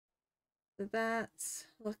So that's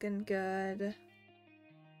looking good.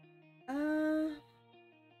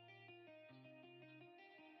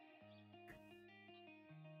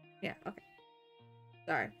 Yeah, okay.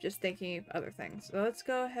 Sorry, just thinking of other things. So let's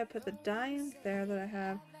go ahead and put the dye in there that I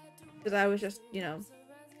have. Because I was just, you know,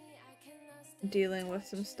 dealing with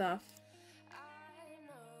some stuff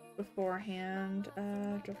beforehand.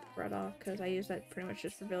 Drop the bread off because I use that pretty much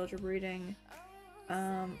just for villager breeding.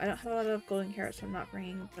 I don't have a lot of golden carrots, so I'm not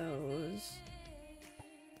bringing those.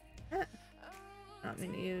 Not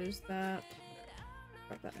mean to use that.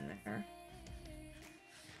 Drop that in there.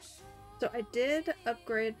 So I did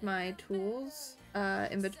upgrade my tools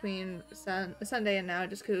in between Sunday and now,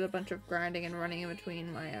 just because of a bunch of grinding and running in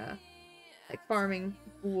between my like farming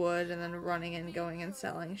wood and then running and going and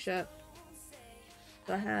selling shit.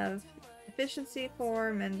 So I have efficiency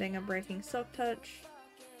for mending and breaking silk touch.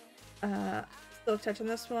 Silk touch on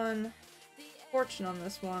this one. Fortune on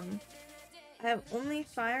this one. I have only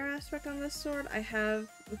fire aspect on this sword. I have,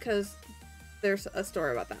 because there's a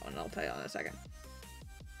story about that one I'll tell you in a second.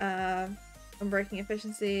 I'm breaking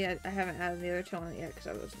efficiency. I haven't added the other two on it yet because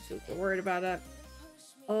I wasn't super worried about it.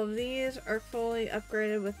 All of these are fully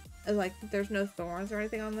upgraded with, like, there's no thorns or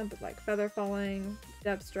anything on them, but like feather falling,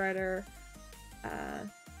 depth strider.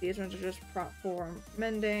 These ones are just prop 4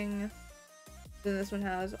 mending. Then this one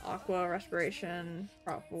has aqua, respiration,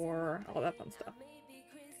 prop 4, all that fun stuff.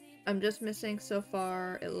 I'm just missing so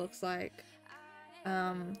far, it looks like,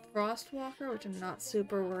 Frostwalker, which I'm not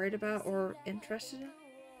super worried about or interested in.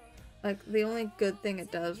 Like, the only good thing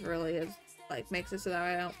it does really is, like, makes it so that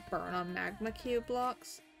I don't burn on magma cube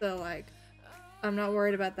blocks. So, like, I'm not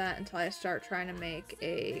worried about that until I start trying to make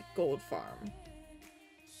a gold farm.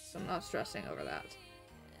 So I'm not stressing over that.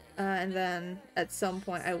 And then, at some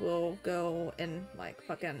point, I will go and, like,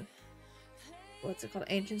 fucking, what's it called?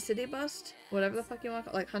 Ancient City Bust? Whatever the fuck you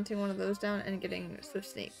want, like, hunting one of those down and getting Swift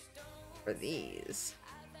Sneak for these.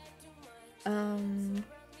 Let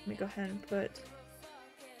me go ahead and put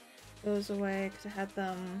those away, because I had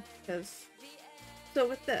them, because, so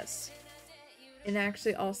with this, and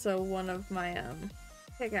actually also one of my,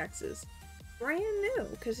 pickaxes, brand new,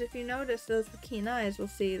 because if you notice those with keen eyes will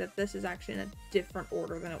see that this is actually in a different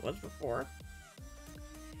order than it was before.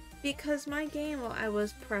 Because my game, while I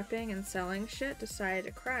was prepping and selling shit, decided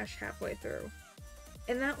to crash halfway through.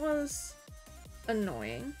 And that was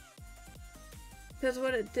annoying. Because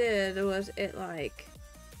what it did was it, like,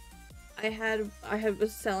 I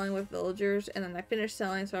was selling with villagers, and then I finished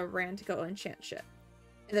selling, so I ran to go enchant shit.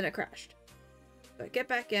 And then it crashed. So I get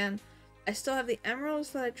back in. I still have the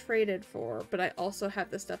emeralds that I traded for, but I also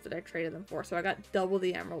have the stuff that I traded them for. So I got double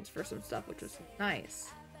the emeralds for some stuff, which was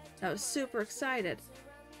nice. I was super excited.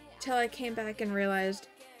 Till I came back and realized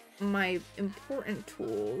my important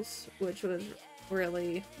tools, which was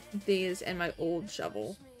really these and my old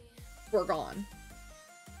shovel, were gone.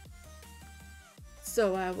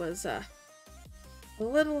 So I was a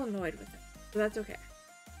little annoyed with it, but that's okay.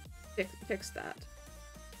 Fix that.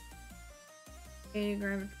 80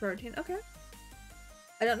 grams of protein, okay.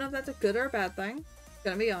 I don't know if that's a good or a bad thing.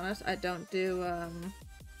 Gonna be honest, I don't do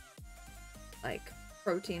like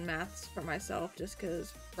protein maths for myself just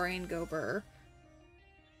because brain go burr.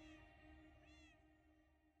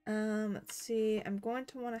 Let's see. I'm going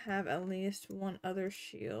to want to have at least one other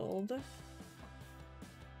shield.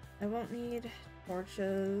 I won't need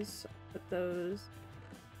torches. Put those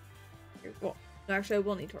here. Well, no, actually I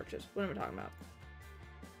will need torches. What am I talking about?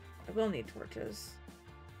 I will need torches.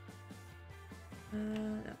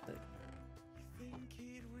 No,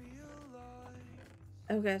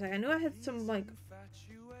 okay, so I knew I had some, like,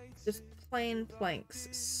 just plain planks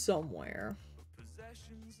somewhere.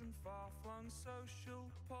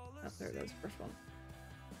 Oh, there goes the first one.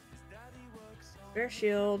 Spare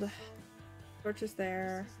shield. Torches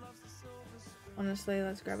there. Honestly,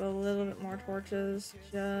 let's grab a little bit more torches,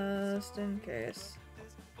 just in case.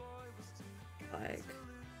 Like,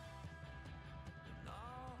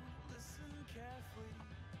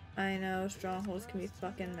 I know strongholds can be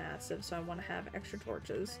fucking massive, so I want to have extra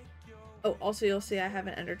torches. Oh, also you'll see I have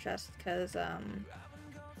an ender chest, because,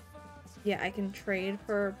 yeah, I can trade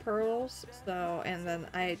for pearls, so, and then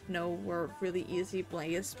I know where really easy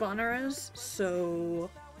blaze spawner is, so...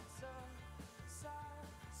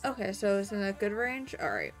 Okay, so it's in a good range?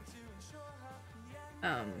 Alright.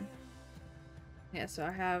 Yeah, so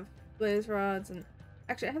I have blaze rods, and...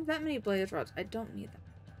 Actually, I have that many blaze rods. I don't need them.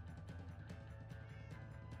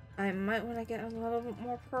 I might want to get a little bit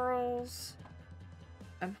more pearls.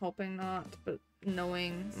 I'm hoping not, but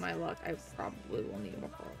knowing my luck, I probably will need more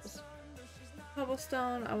pearls.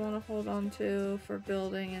 Cobblestone, I want to hold on to for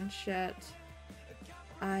building and shit.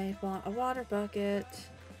 I want a water bucket.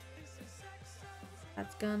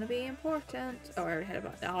 That's gonna be important. Oh, I already had a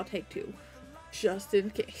bucket. I'll take 2. Just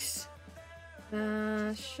in case.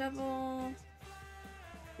 Shovel.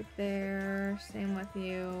 Right there. Same with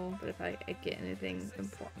you. But if I get anything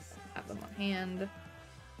important, I'll have them on hand.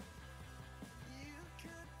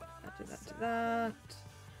 I'll do that to that.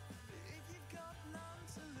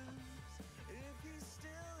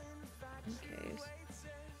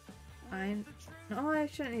 Okay. No, I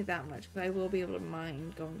shouldn't need that much, because I will be able to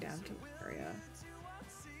mine going down to the area.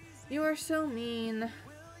 You are so mean.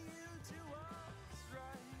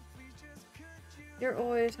 You're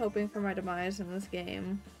always hoping for my demise in this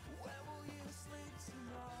game.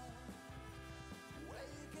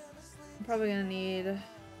 I'm probably gonna need a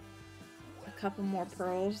couple more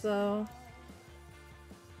pearls, though.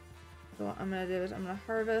 So what I'm gonna do is I'm gonna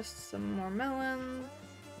harvest some more melons.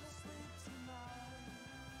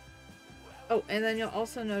 Oh, and then you'll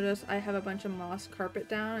also notice I have a bunch of moss carpet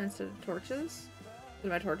down instead of torches. Because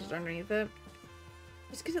my torches are underneath it.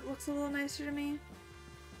 Just because it looks a little nicer to me.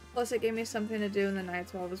 Plus it gave me something to do in the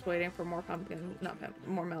nights while I was waiting for more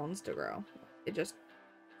more melons to grow. It just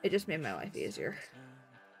made my life easier.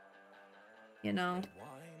 You know?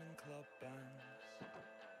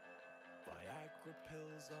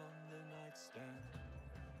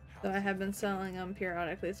 So I have been selling them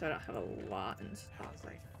periodically, so I don't have a lot in stock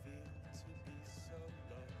right now.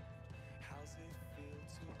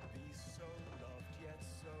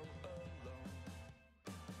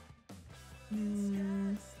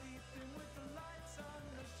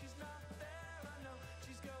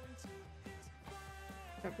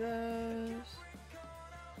 Grab those.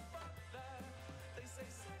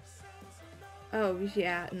 Oh,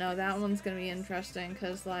 yeah, no, that one's gonna be interesting,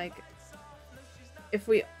 because, like, if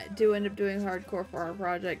we do end up doing hardcore for our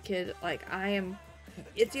project, kid, like,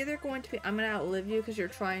 it's either going to be, I'm gonna outlive you because you're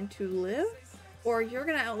trying to live, or you're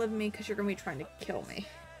gonna outlive me because you're gonna be trying to kill me.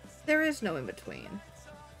 There is no in between.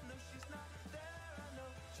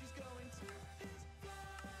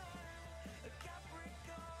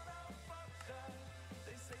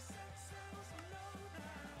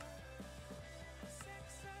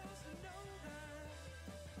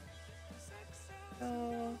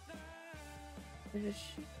 Oh, there's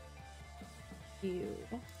you.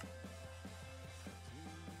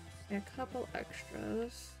 And a couple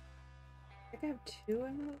extras. I think I have 2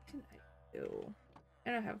 emeralds. I do.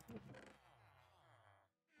 And I have.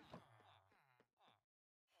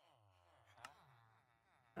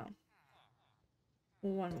 Oh.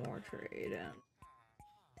 1 more trade in.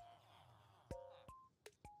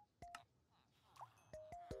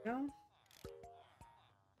 Go.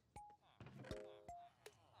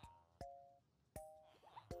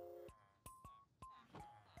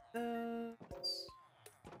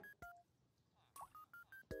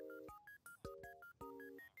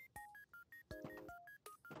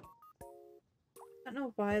 I don't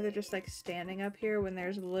know why they're just like standing up here when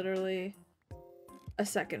there's literally a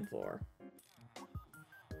 2nd floor.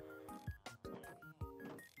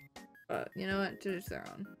 But you know what? To each their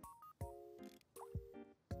own.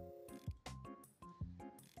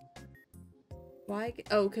 Why?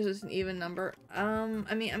 Oh, because it's an even number.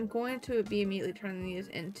 I mean, I'm going to be immediately turning these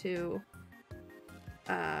into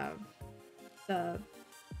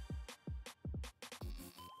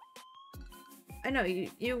I know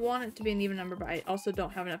you want it to be an even number, but I also don't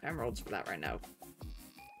have enough emeralds for that right now.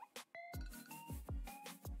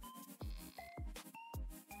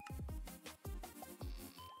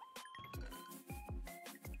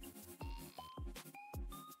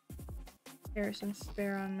 There's some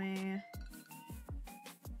spare on me.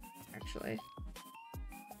 Actually,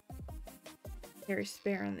 there's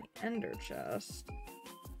spare in the ender chest.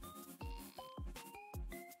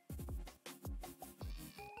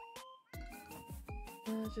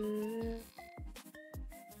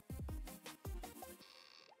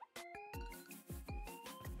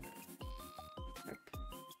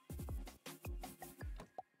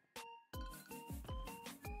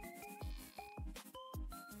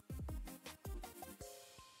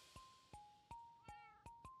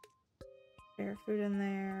 Spare food in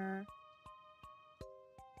there.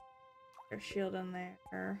 Spare shield in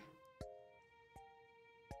there.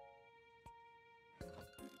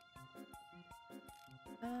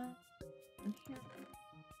 In here.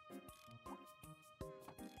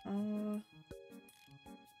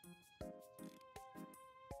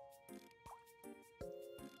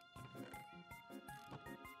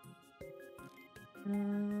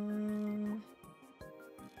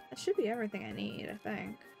 That should be everything I need, I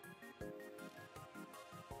think.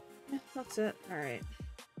 Yeah, that's it. Alright.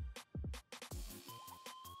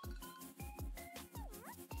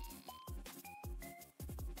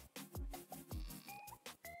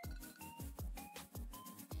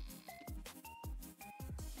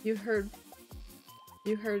 You heard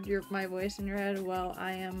my voice in your head. Well,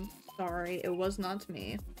 I am sorry. It was not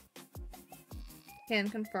me. Can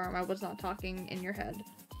confirm I was not talking in your head.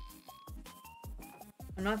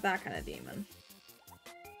 I'm not that kind of demon.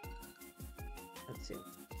 Let's see.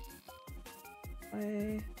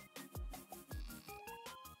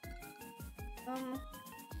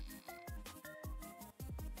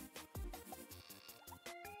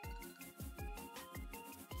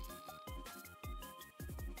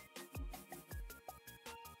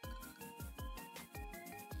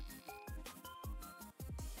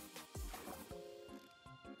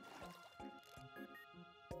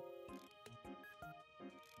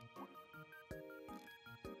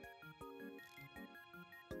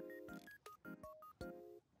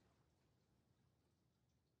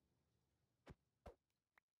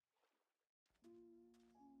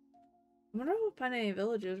 I wonder if we'll find any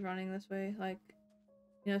villages running this way, like,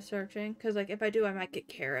 you know, searching. Because, like, if I do, I might get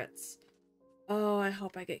carrots. Oh, I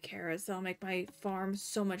hope I get carrots. That'll make my farm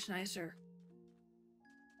so much nicer.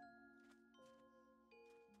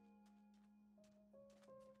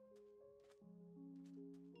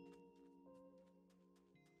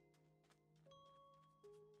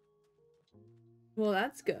 Well,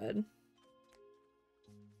 that's good.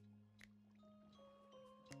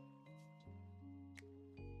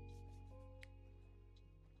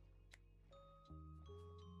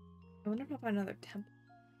 I wonder if I'll find another temple.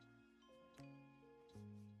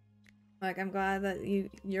 Like, I'm glad that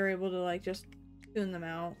you're able to, like, just tune them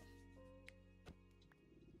out.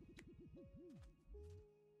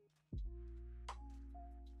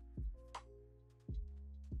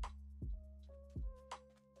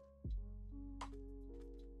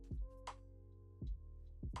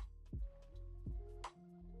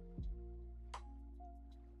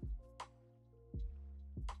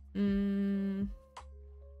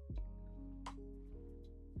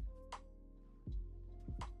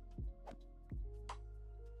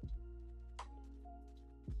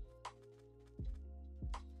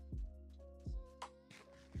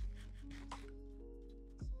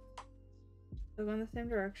 Still go in the same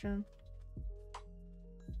direction.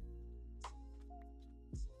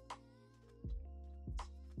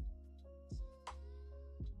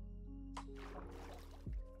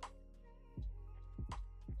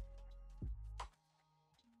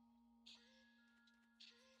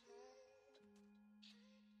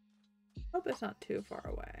 Hope it's not too far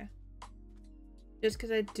away. Just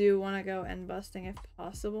because I do want to go end busting if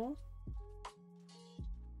possible.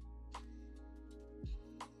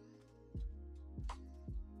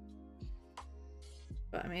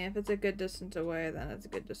 But I mean, if it's a good distance away, then it's a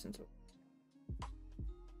good distance away.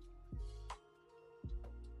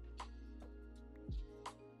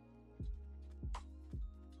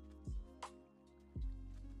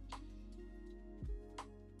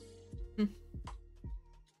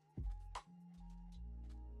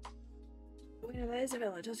 Wait, that is a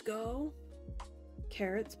village. Let's go.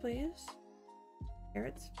 Carrots, please.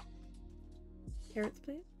 Carrots. Carrots,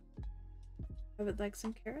 please. I would like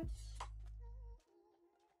some carrots.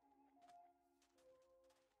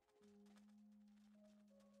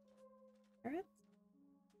 Carrots.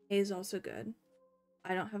 Hay is also good.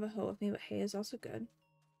 I don't have a hoe with me, but hay is also good.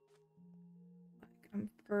 Like, I'm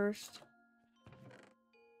first.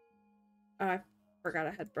 Oh, I forgot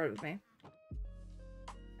I had bread with me.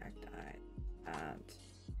 Cacti. And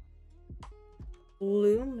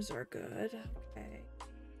blooms are good. Okay.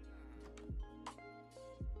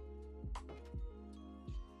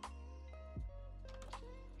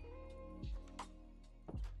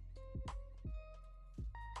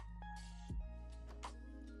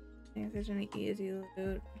 I think if there's any easy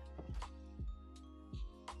loot.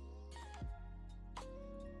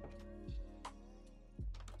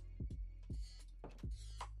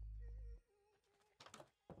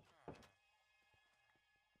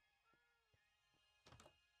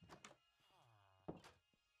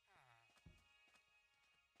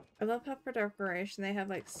 I love how for decoration they have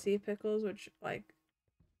like sea pickles, which like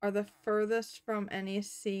are the furthest from any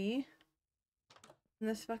sea in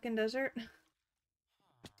this fucking desert.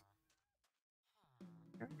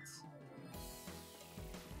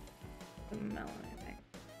 The melon, I think.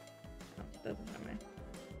 Oh, doesn't have me.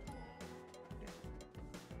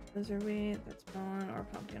 Lizard wheat, that's melon or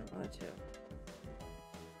pumpkin, one of the two.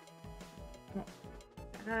 Oh,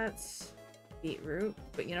 that's beetroot,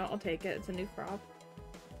 but you know, I'll take it. It's a new crop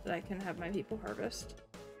that I can have my people harvest.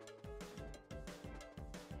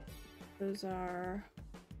 Those are...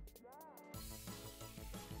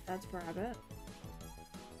 That's rabbit.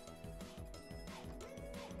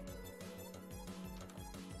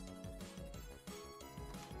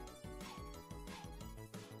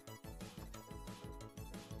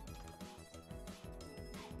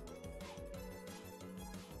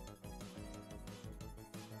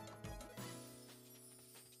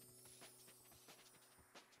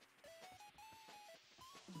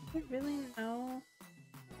 there really no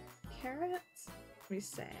carrots? Be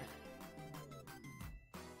sad.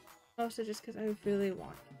 Also, just because I really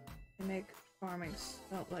want to make farming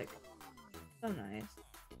so like so nice.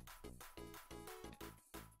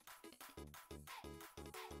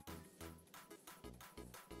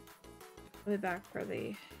 I'll be back for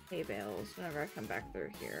the hay bales whenever I come back through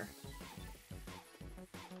here.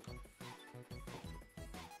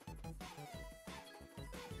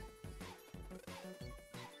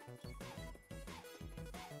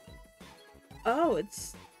 Oh,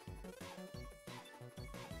 it's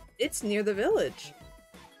near the village.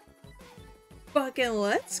 Fucking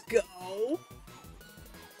let's go.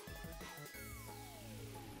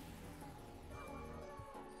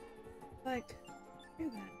 Like, look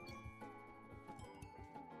at that.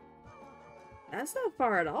 That's not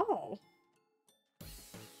far at all.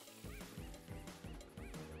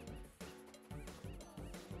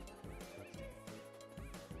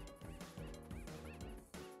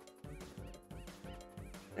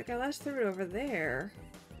 Like, I last threw it over there.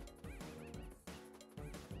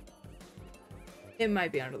 It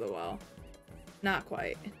might be under the well. Not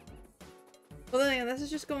quite. Well, then again, this is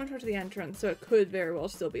just going towards the entrance, so it could very well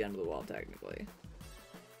still be under the wall, technically.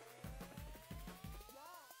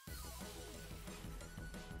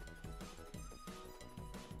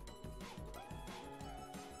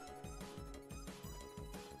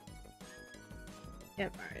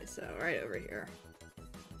 Yep, alright, so right over here.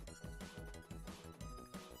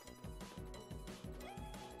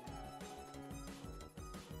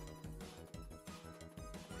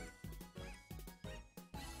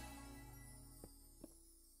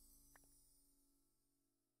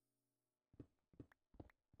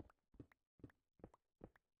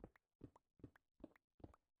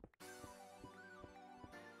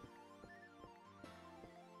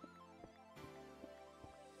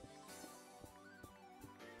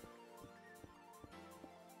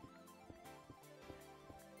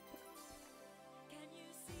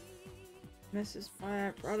 This is why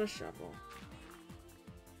I brought a shovel.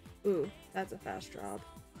 Ooh, that's a fast job.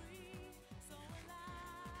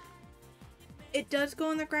 It does go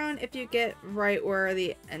on the ground if you get right where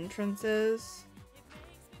the entrance is.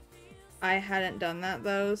 I hadn't done that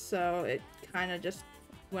though, so it kind of just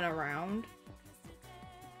went around.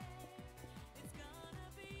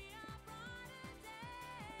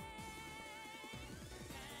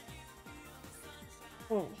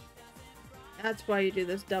 Oh. That's why you do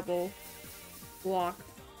this double block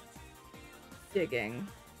digging.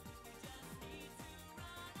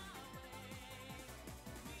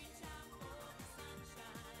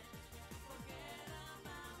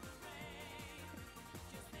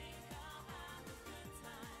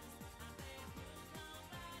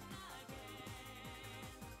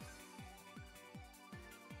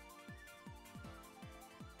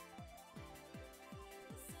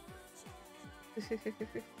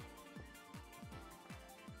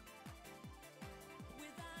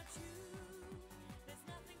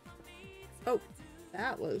 Oh,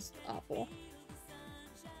 that was awful.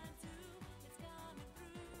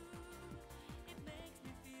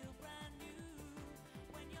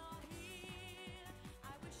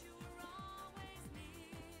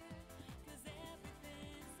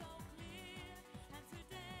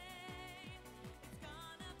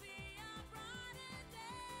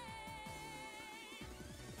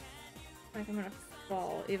 Like I'm gonna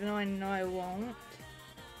fall, even though I know I won't.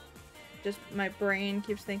 Just my brain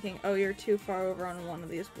keeps thinking, oh, you're too far over on one of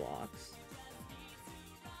these blocks.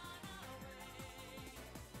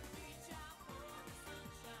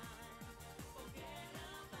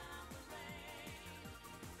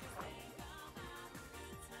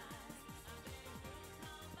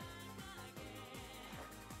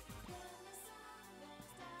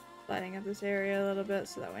 Lighting up this area a little bit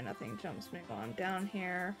so that way nothing jumps me while I'm down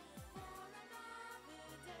here.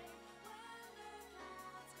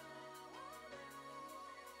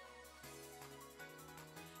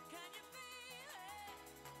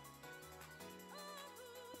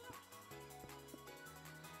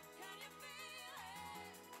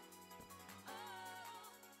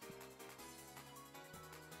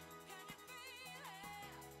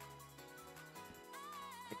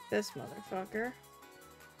 This motherfucker.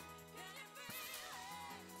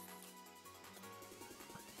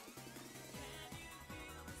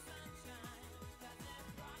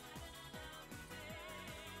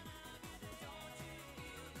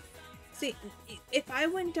 See, if I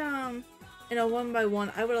went down in a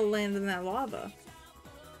 1x1, I would have landed in that lava.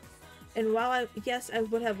 And while yes, I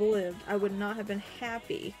would have lived, I would not have been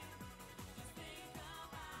happy.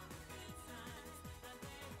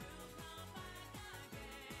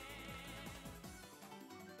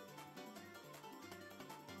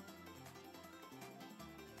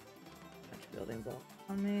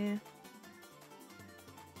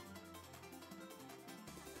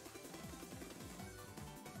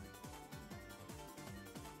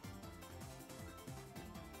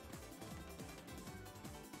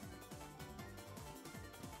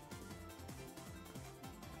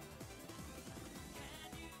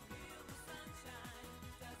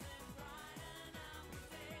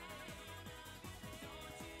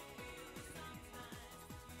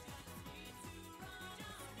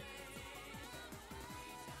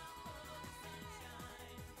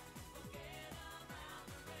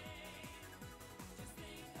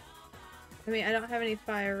 I mean, I don't have any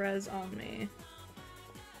fire res on me.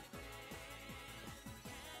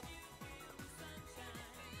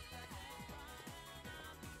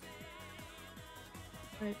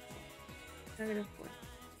 Right. -4.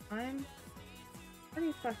 I'm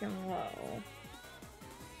pretty fucking low.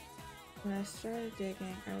 When I started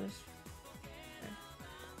digging, I was... Okay.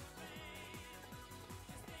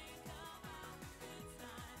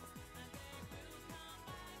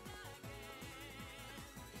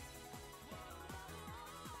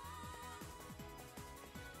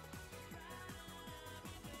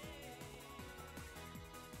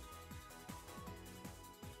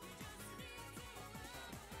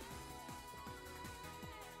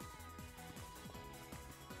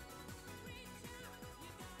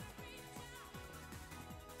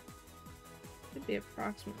 Should be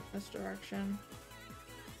approximate this direction.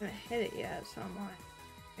 I haven't hit it yet, so I'm like,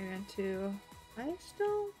 I'm too. I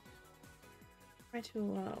still. Am I too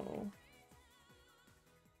low?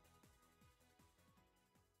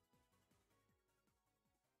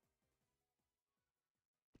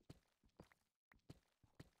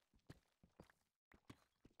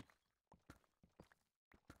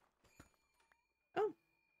 Oh,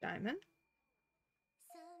 diamond.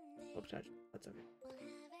 Oh, touch. That's okay.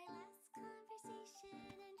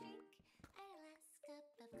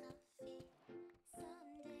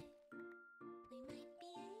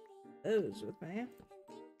 Those with me.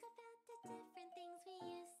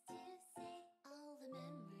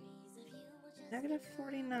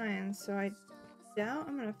 -49, so I doubt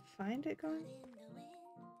I'm gonna find it going.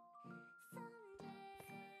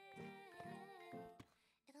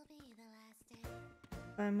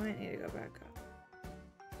 I might need to go back up.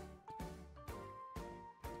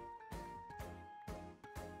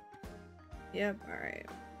 Yep, alright.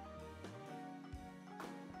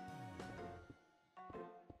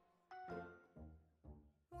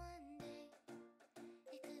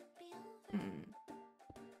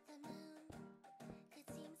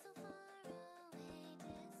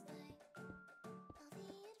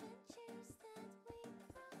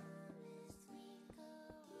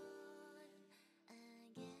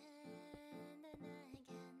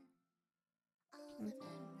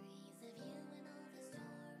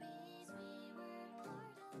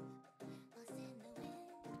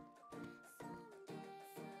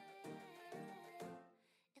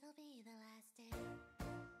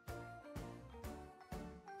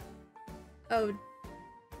 Oh, it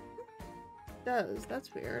does.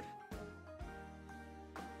 That's weird.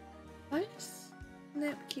 Why does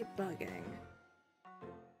Snip keep bugging?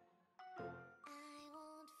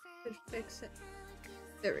 Should fix it.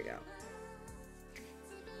 There we go.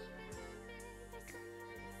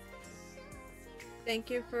 Thank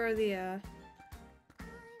you for the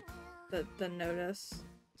notice.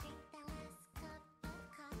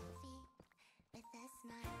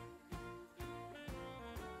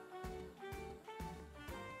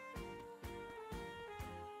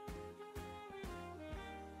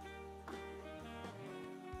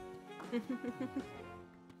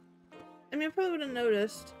 I mean, I probably would have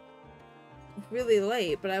noticed really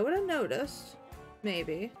late, but I would have noticed.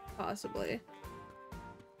 Maybe. Possibly.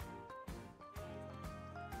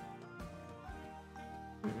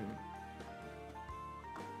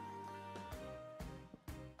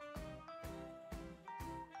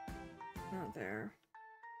 Not there.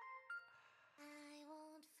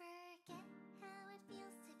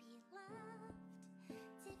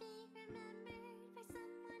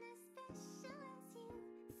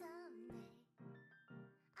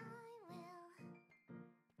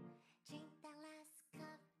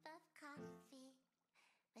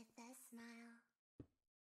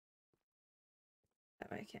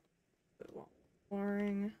 I can't.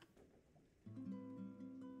 Boring.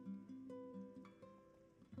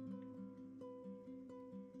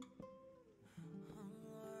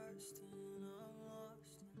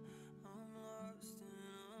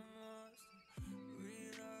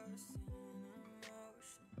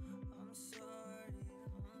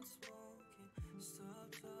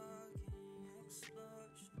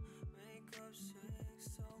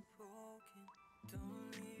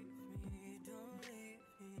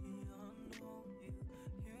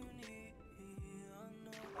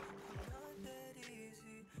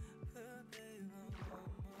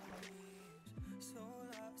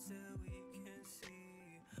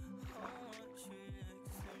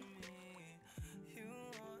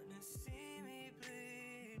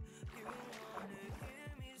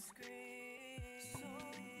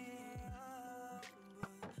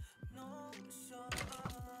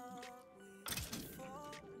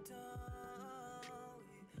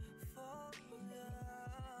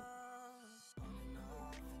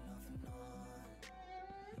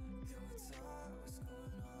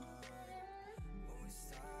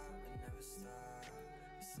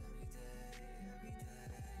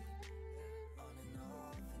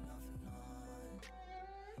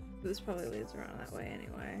 This probably leads around that way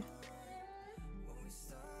anyway.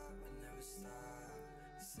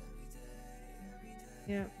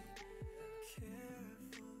 Yep.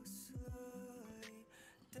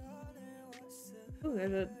 Ooh,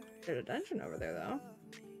 there's a dungeon over there though.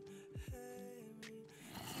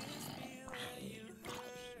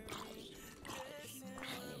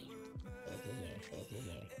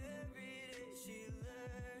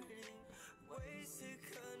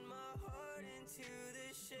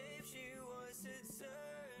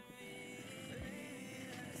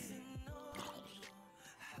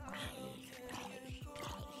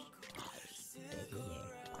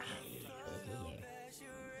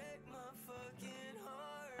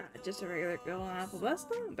 Just a regular golden apple. That's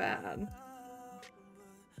not bad.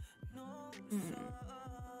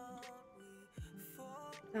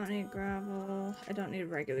 Don't need gravel. I don't need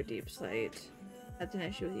regular deep slate. That's an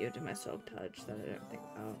issue with you to my silk touch that I don't think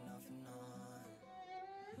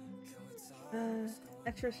about.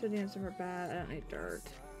 Extra obsidians are bad. I don't need dirt.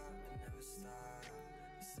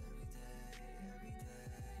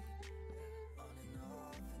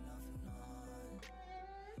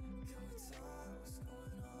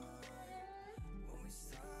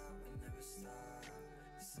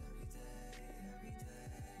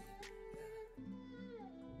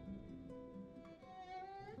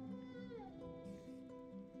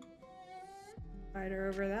 Spider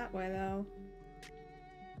over that way though.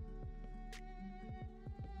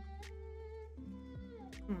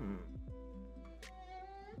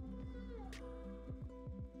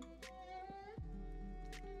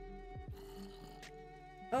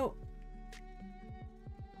 Oh.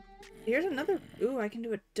 Here's another. Ooh, I can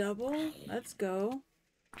do a double. Let's go.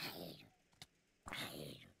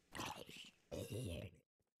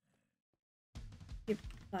 Keep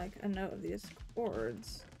like a note of these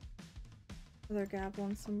chords. Another gapple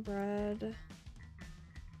and some bread.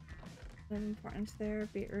 No importance there.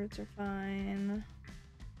 Beetroots are fine.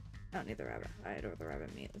 I don't need the rabbit hide or the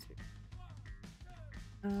rabbit meat. Let's be.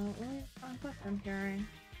 What I'm hearing.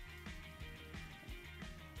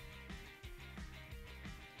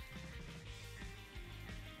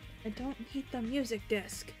 I don't need the music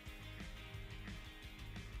disc.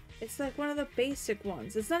 It's like one of the basic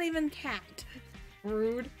ones. It's not even cat.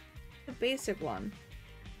 Rude. The basic one.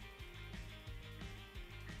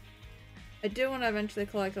 I do want to eventually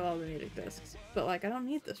collect all the music discs, but like I don't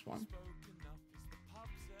need this one.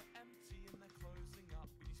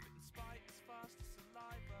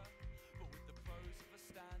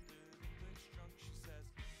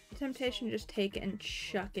 The temptation to just take it and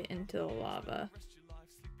chuck it into the lava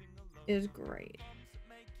is great.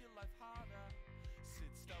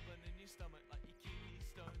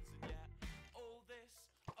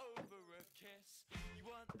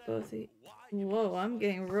 Both the whoa, I'm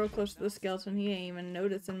getting real close to the skeleton. He ain't even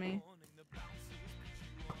noticing me.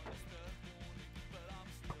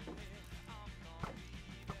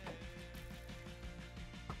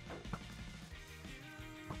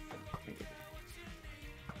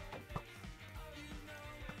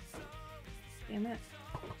 Damn it.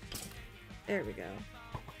 There we go.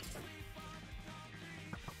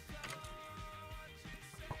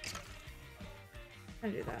 I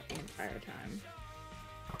do that the entire time.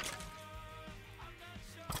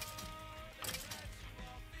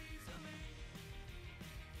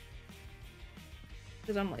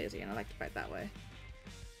 Because I'm lazy and I like to fight that way.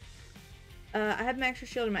 I have my extra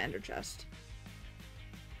shield in my ender chest.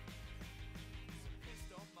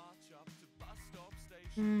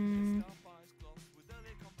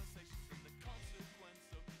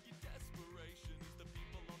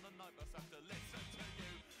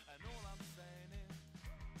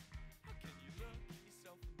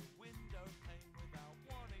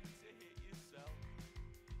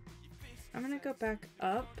 I'm gonna go back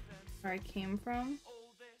up where I came from.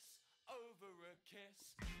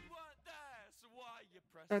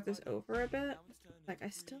 Start this over a bit. Like, I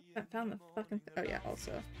still haven't found the fucking oh yeah,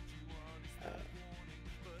 also.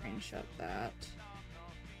 Screenshot that.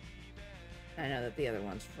 I know that the other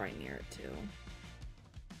one's right near it too.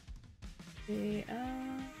 The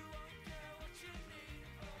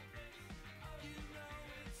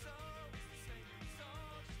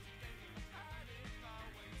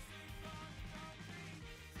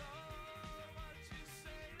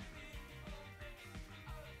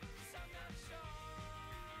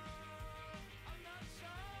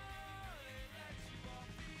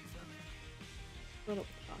little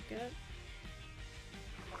pocket.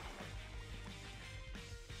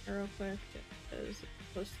 Real quick, just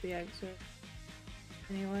close to the exit.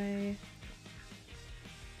 Anyway.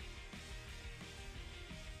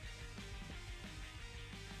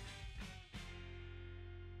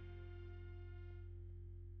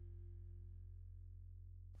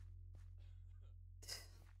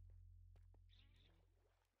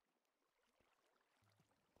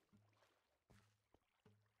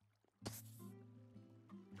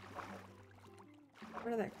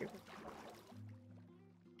 Where did that creeper?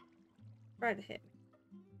 Try to hit me.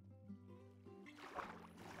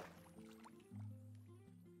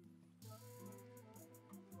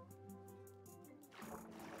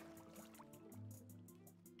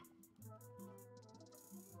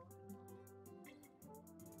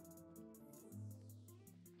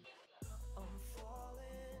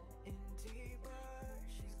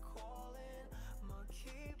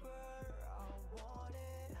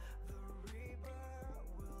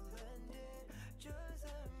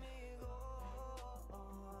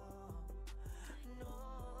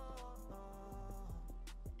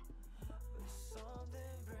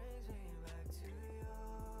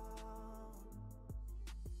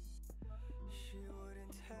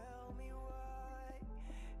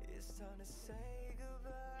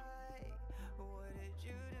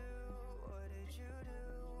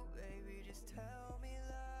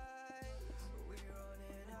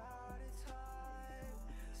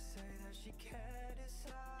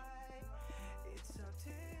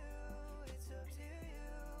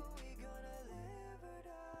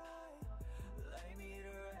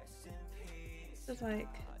 It's like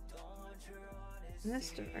in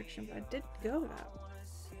this direction, but I did go that way.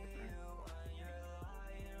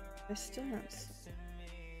 I still don't see.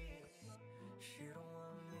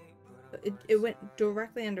 It went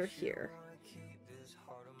directly under here.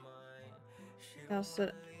 I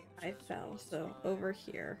also I fell, so over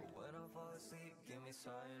here.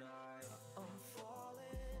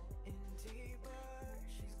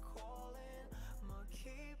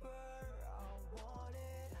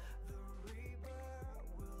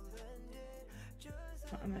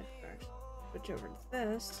 I'm gonna switch over to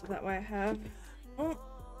this, so that way I have. Oh,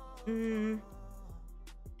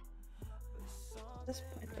 this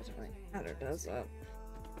point doesn't really matter, does it?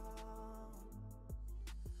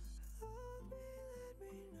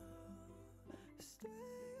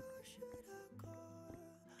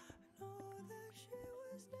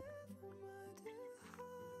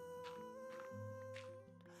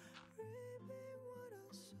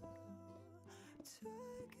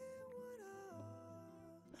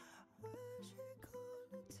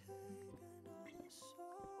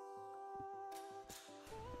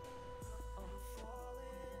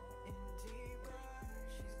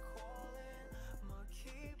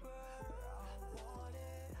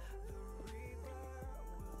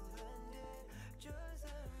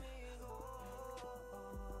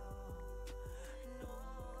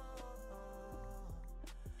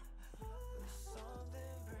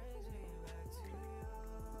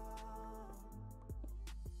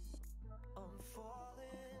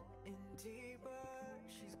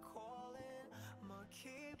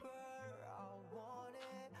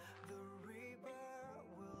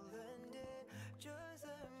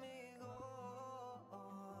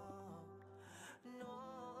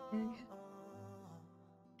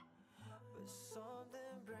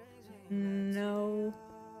 No,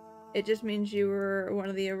 it just means you were one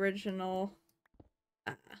of the original,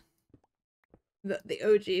 the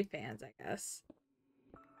OG fans, I guess.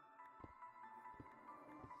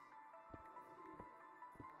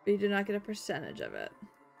 But you did not get a percentage of it.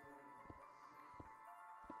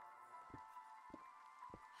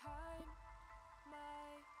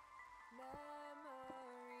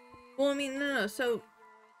 Well, I mean, no. So,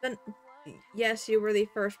 then, yes, you were the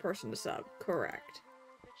first person to sub, correct?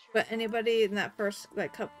 But anybody in that first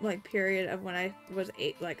period of when I was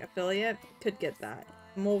affiliate could get that.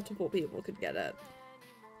 Multiple people could get it.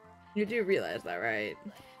 You do realize that, right?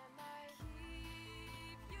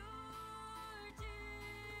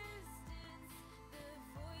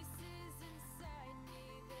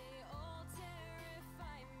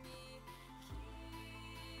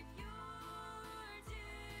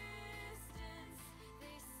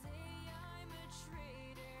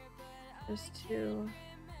 Just to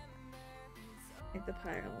make the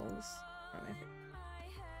piles.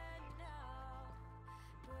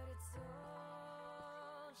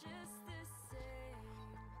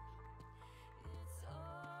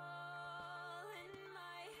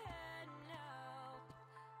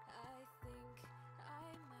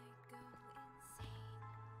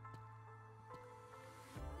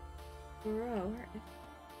 Bro,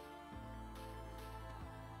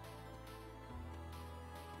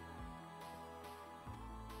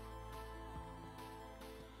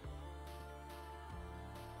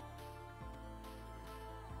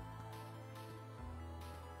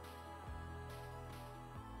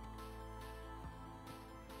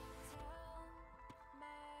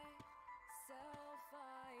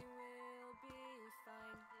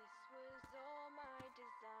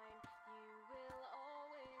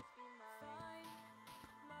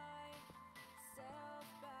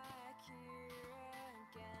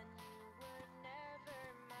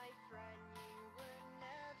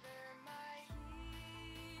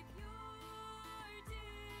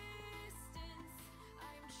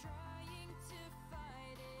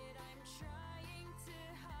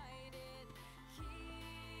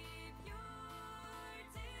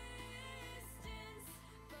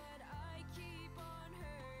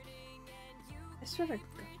 swear to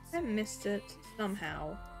God, I missed it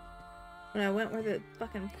somehow when I went where the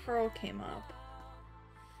fucking pearl came up.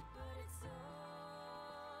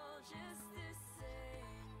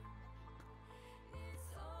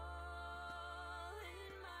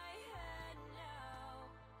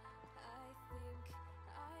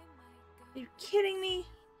 Are you kidding me?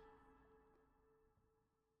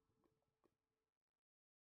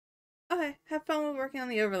 Okay, have fun with working on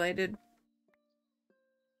the overlay, dude.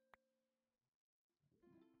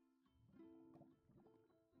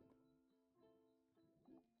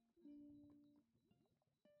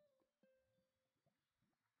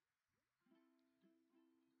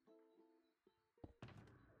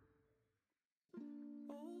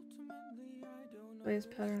 Blaze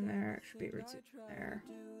pattern there, it should be rooted there.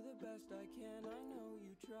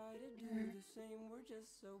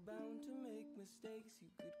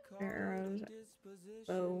 Arrows,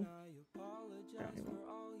 bow.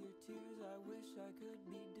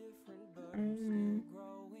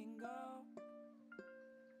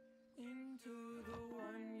 Into the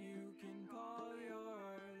one you can call your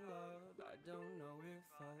love. I don't know if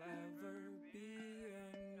I'll ever be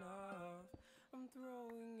enough. I'm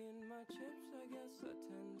throwing in my chips, I guess I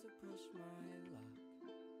tend to push my luck.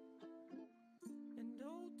 And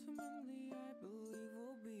ultimately I believe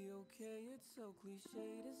we'll be okay. It's so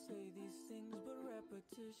cliche to say these things, but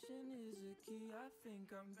repetition is a key. I think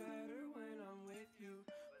I'm better when I'm with you,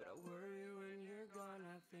 but I worry when you're gone.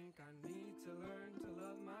 I think I need to learn to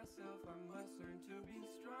love myself. I must learn to be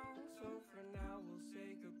strong. So for now we'll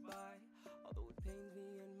say goodbye. Although it pains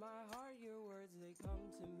me in my heart, your words, they come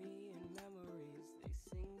to me in memories. They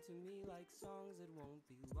sing to me like songs. It won't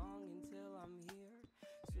be long until I'm here.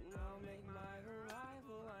 Soon I'll make my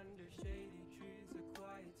arrival under shady trees, a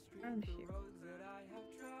quiet street, the roads that I have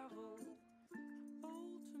traveled.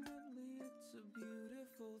 Ultimately it's a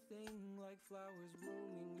beautiful thing, like flowers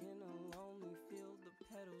blooming in a lonely field. The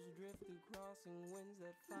petals drift through crossing winds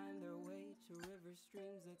that find their way to river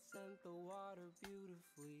streams that scent the water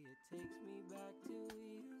beautifully. It takes me back to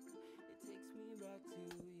you, it takes me back to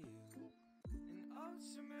you. And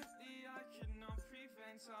ultimately I cannot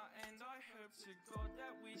prevent our end. I hope to God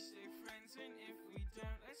that we stay friends, and if we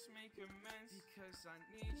don't, let's make amends. Because I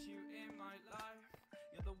need you in my life.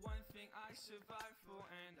 You're the one thing I survive for,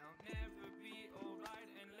 and I'll never be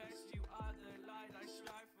alright unless you are the light I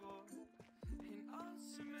strive for. And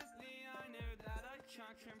ultimately I know that I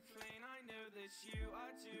can't complain. I know that you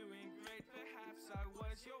are doing great. Perhaps I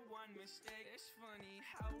was your one mistake. It's funny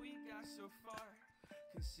how we got so far,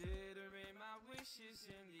 considering my wishes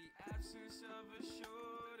in the absence of a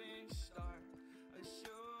shooting star. A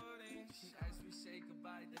shooting star. As we say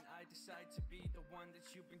goodbye, then I decide to be the one that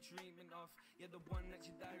you've been dreaming of. Yeah, the one that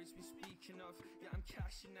your diary's been speaking of. Yeah, I'm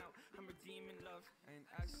cashing out, I'm redeeming love. And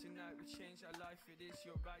as tonight we change our life, it is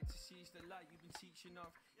your right to seize the light you've been teaching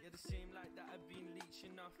of. Yeah, the same light that I've been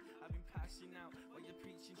leeching off, I've been passing out while you're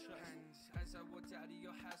preaching trust. And as I walked out of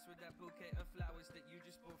your house with that bouquet of flowers that you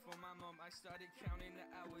just bought for my mom, I started counting the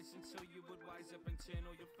hours until you would wise up and turn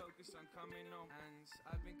all your focus on coming home. And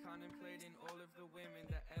I've been contemplating all of the women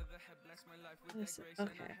that ever have blessed my life with their grace.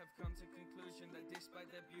 And I have come to conclusion that despite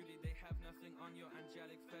their beauty, they have nothing on your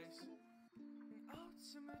angelic face. And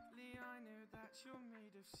ultimately I know that you're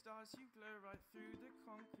made of stars. You glow right through the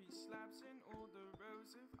concrete slabs and all the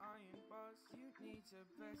rows of iron bars. You need a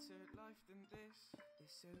better life than this.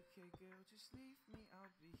 It's okay girl, just leave me.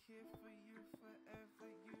 I'll be here for you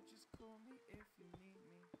forever. You just call me if you need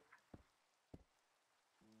me.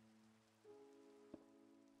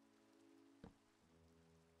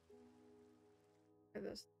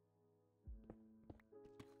 This.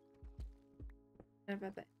 How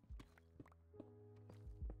about that?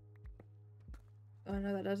 Oh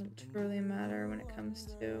no, that doesn't truly matter when it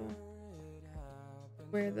comes to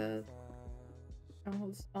where the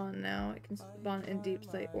strongholds spawn now. It can spawn in deep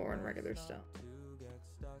slate or in regular stone.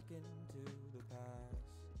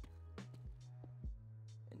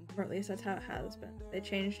 Or at least that's how it has been. They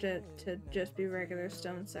changed it to just be regular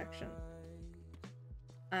stone section.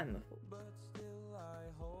 I'm a fool.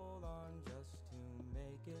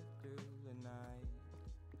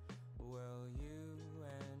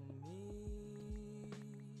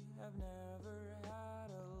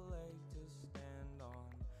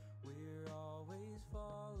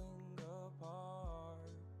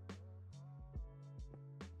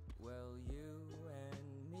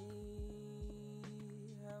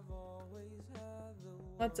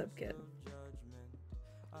 What's up, kid?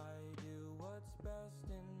 I do what's best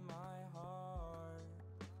in my heart.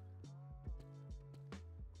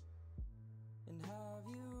 And have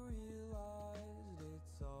you realized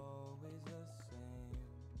it's always the same?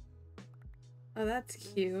 Oh, that's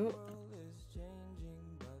cute.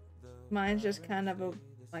 Mine's just kind of a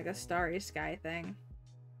like a starry sky thing.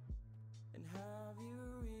 And have you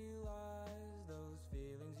realized those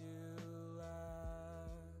feelings you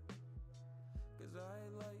lack? 'Cause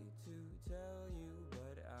I'd like to tell you,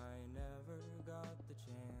 but I never got the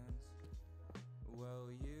chance. Well,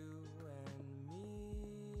 you and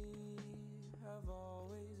me have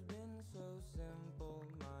always been so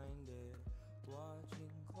simple-minded,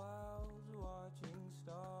 watching clouds, watching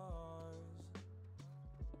stars.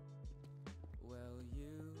 Well,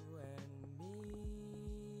 you and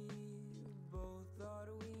me both thought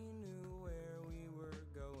we knew where we were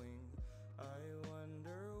going. I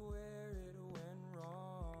wonder where it went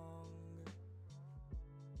wrong.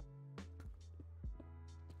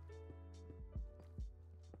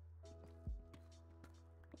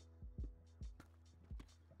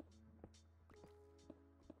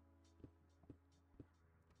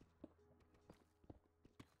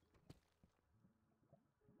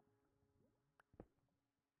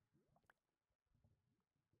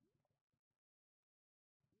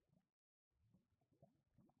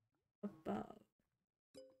 Above.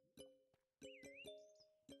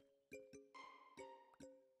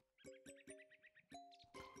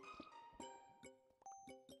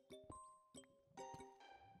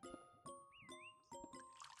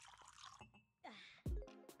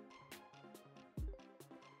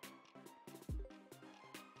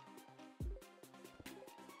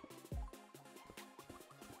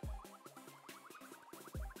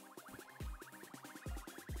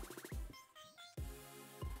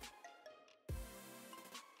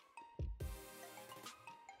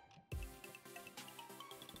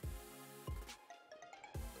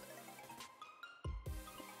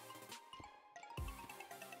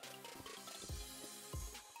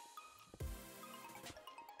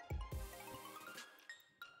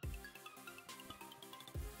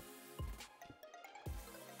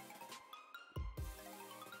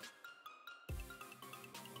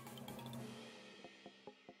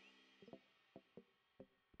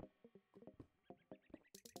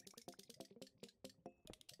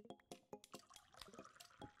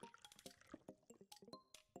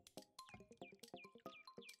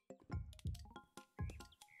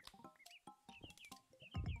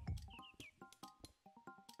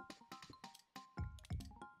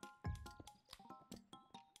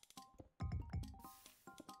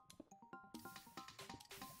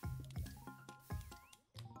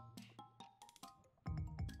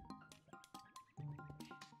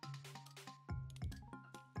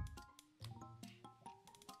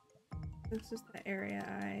 This is the area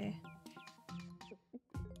I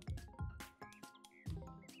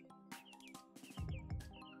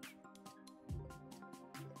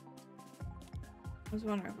was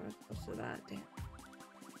wondering if I was close to that. Damn.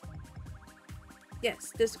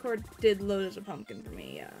 Yes, Discord did load as a pumpkin for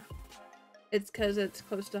me, yeah. It's because it's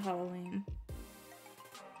close to Halloween.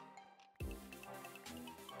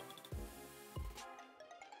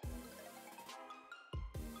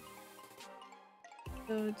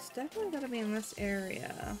 So it's definitely gotta be in this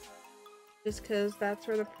area. Just because that's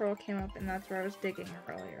where the pearl came up and that's where I was digging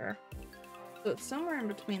earlier. So it's somewhere in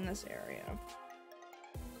between this area.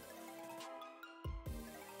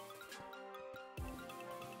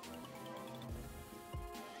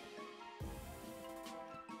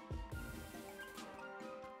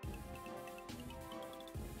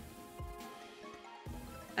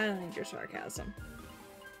 I don't need your sarcasm.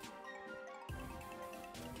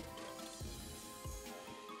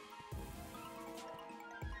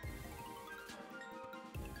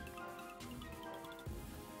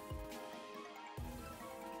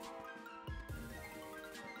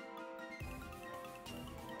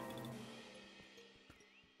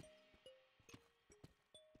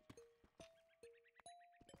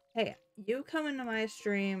 Hey, you come into my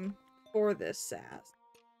stream for this sass.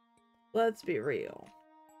 Let's be real.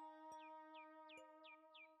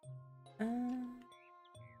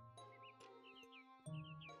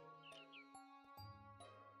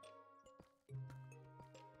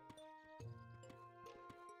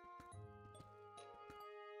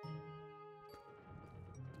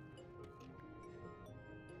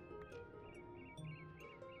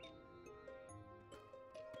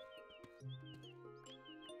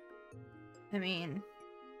 I mean,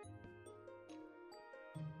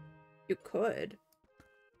 you could.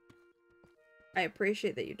 I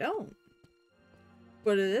appreciate that you don't.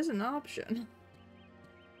 But it is an option.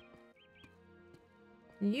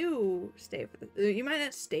 You stay for the- you might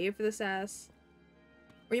not stay for the sass.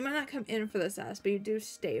 Or you might not come in for the sass, but you do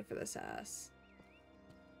stay for the sass.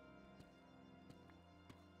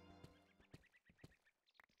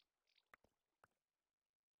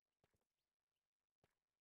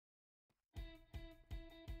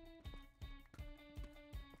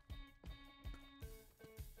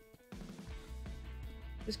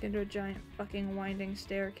 Just get into a giant fucking winding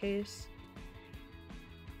staircase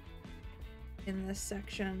in this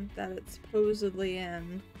section that it's supposedly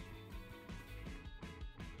in.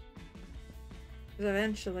 Because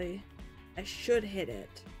eventually, I should hit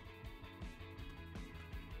it.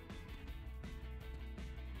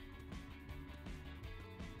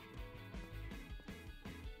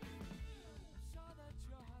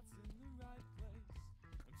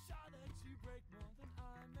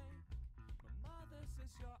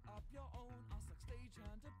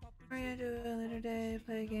 We're gonna do it a later day,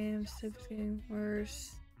 play games, tips game,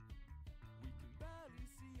 worse.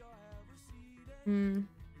 Yeah,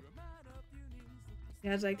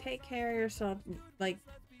 it's like, take care of yourself. Like,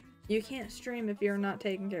 you can't stream if you're not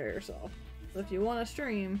taking care of yourself. So if you want to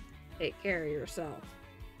stream, take care of yourself.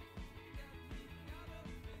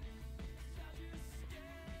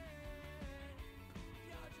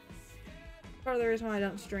 Part of the reason why I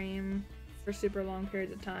don't stream for super long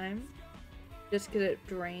periods of time, just because it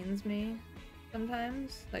drains me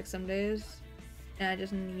sometimes, like some days, and I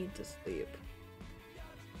just need to sleep.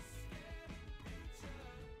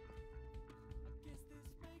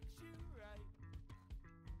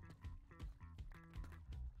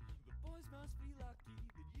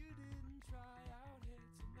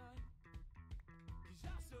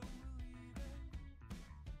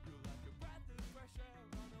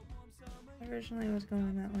 I originally was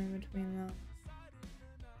going that way between them.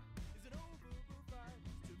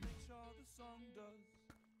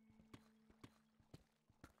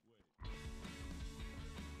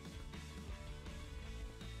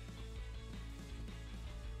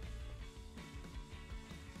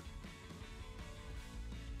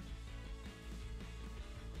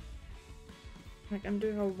 Like, I'm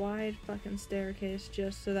doing a wide fucking staircase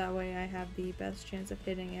just so that way I have the best chance of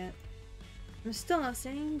hitting it. I'm still not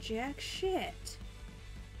saying jack shit.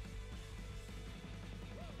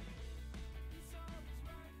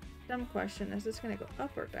 Dumb question, is this gonna go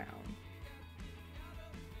up or down?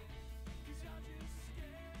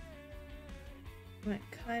 Went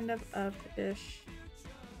kind of up-ish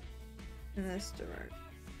in this direction.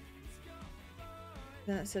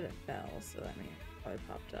 Then it said it fell, so that means it probably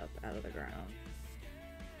popped up out of the ground.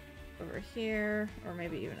 Over here, or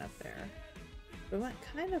maybe even up there. But it went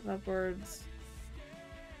kind of upwards.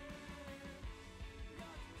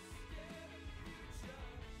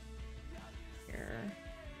 Here.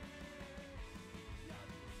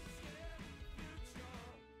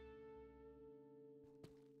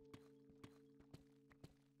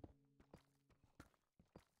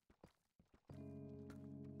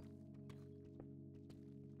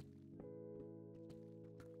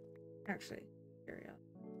 Actually, carry on.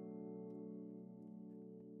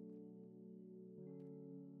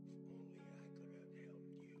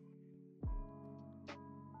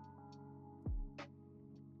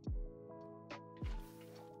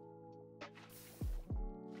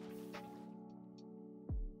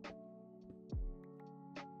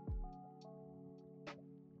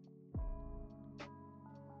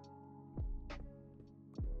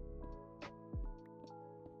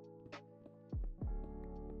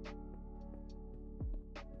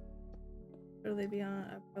 Will they be on an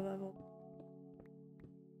upper level?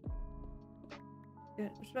 Yeah,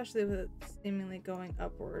 especially with it seemingly going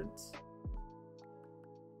upwards.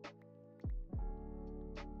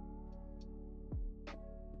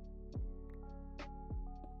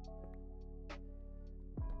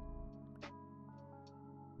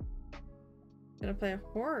 Gonna play a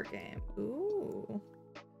horror game. Ooh.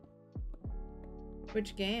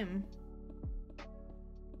 Which game?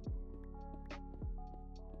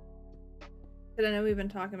 Because I know we've been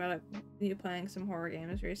talking about you playing some horror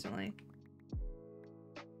games recently.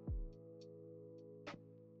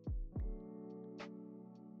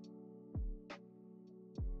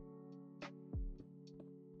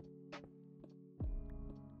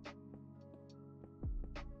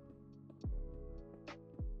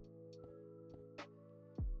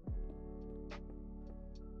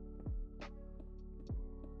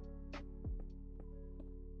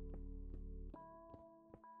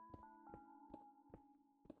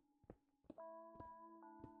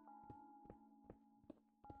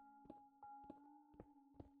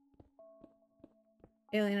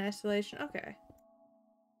 Alien Isolation. Okay.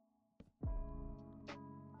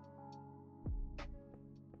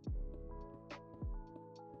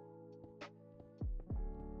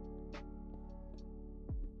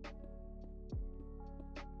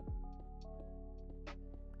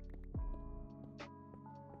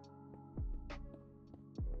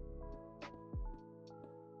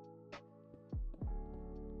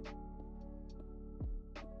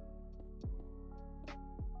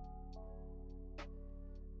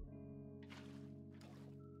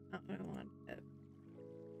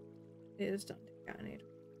 It is done. I need.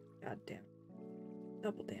 God damn it.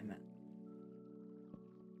 Double damn it.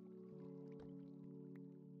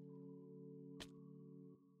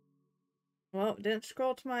 Well, didn't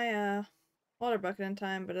scroll to my water bucket in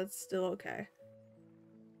time, but it's still okay.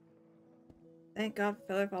 Thank God for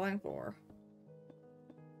Feather Falling 4.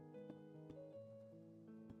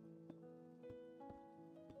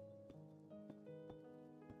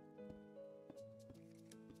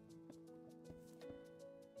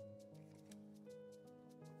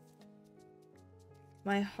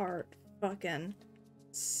 My heart fucking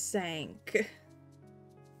sank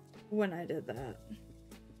when I did that.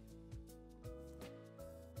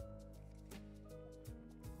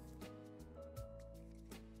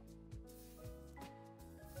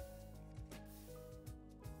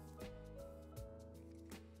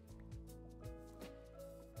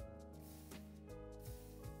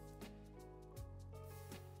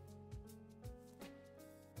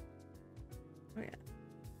 Oh yeah.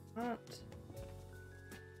 Not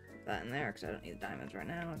that in there because I don't need the diamonds right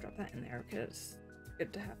now. I'll drop that in there because it's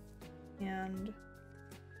good to have. And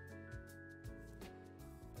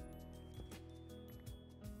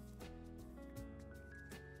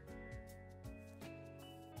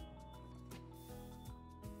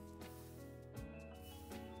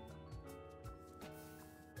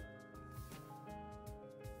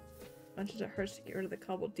much as it hurts to get rid of the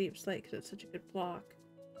cobbled deep slate because it's such a good block.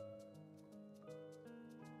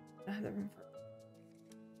 I have the room for.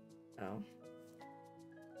 Oh.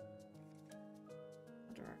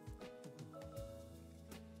 Drawer.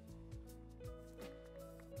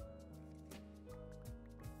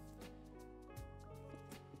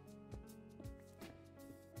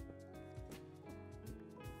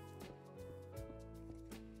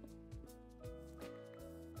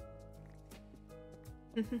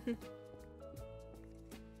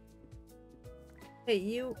 Hey,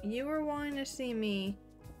 you were wanting to see me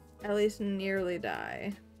at least nearly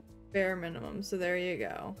die. Bare minimum, so there you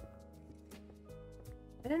go.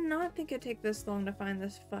 I did not think it'd take this long to find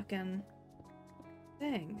this fucking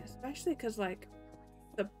thing. Especially because, like,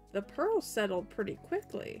 the pearls settled pretty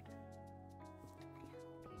quickly.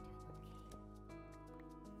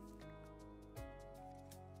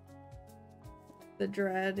 The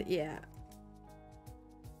dread, yeah.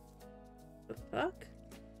 The fuck?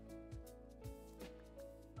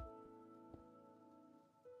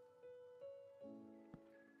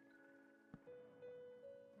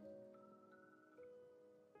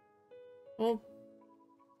 Well,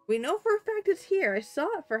 we know for a fact it's here. I saw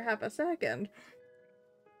it for half a second.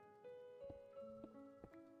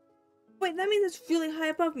 Wait, that means it's really high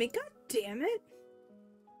above me. God damn it.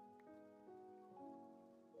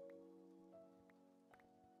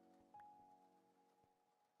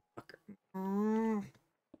 Fucker.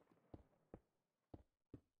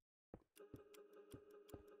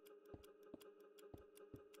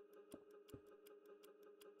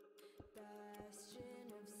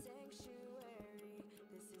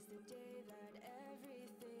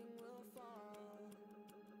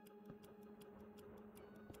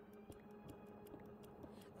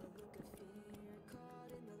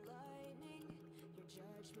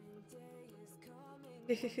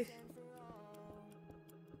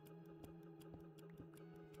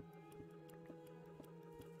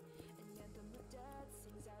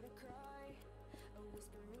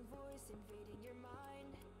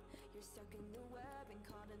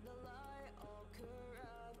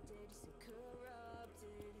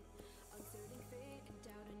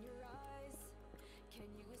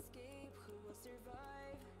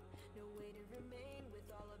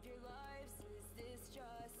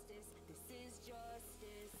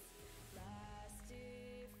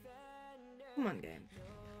 Come on, game.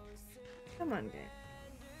 Come on, game.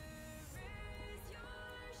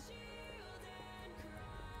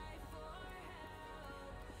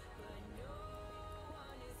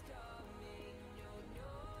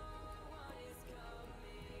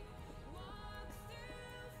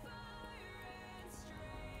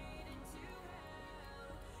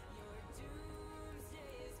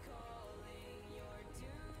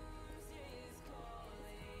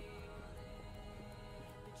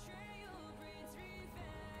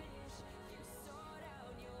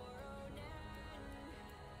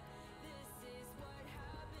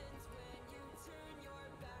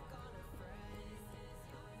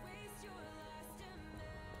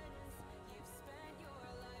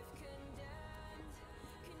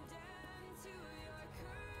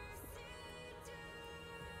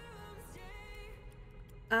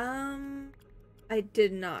 I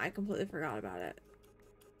did not. I completely forgot about it.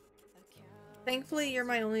 Thankfully, you're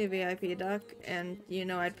my only VIP duck, and you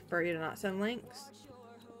know I'd prefer you to not send links.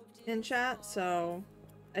 in chat, so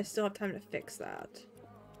I still have time to fix that.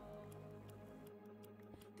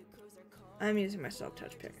 I'm using my soft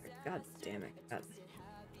touch picker. God damn it. God.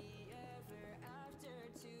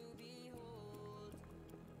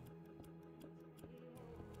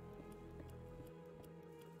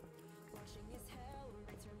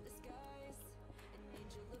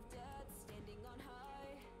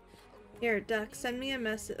 Here, Duck, send me a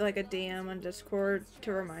message, like a DM on Discord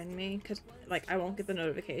to remind me, because, like, I won't get the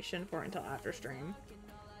notification for it until after stream.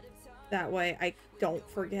 That way I don't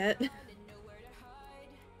forget.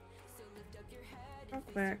 Real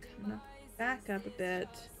quick, I'm gonna back up a bit.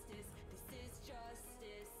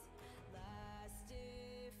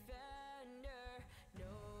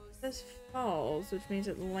 This falls, which means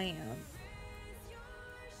it lands.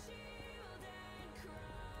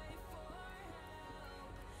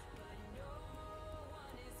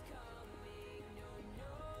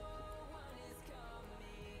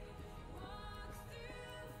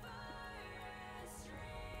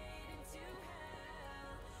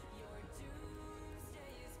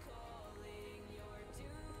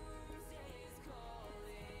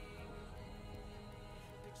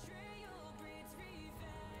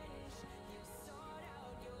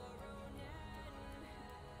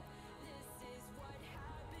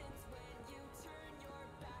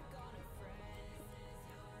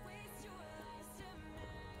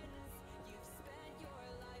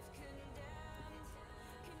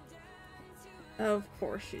 Of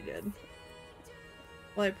course you did.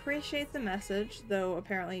 Well, I appreciate the message, though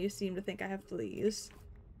apparently you seem to think I have fleas.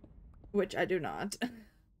 Which I do not.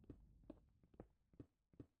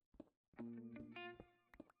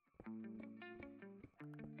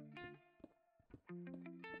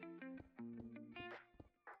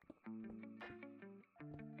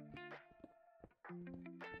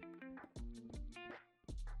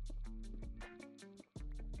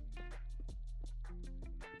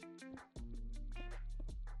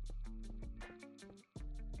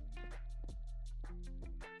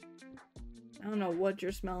 I don't know what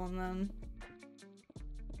you're smelling then.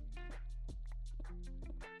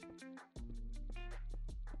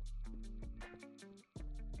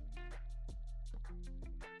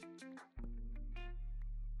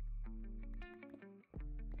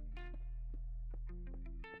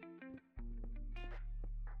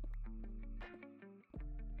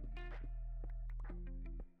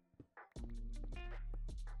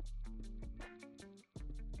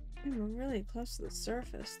 We're really close to the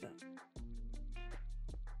surface, though.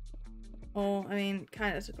 Oh, I mean,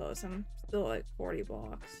 kind of too close. I'm still like 40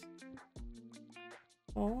 blocks.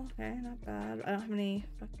 Oh, okay, not bad. I don't have any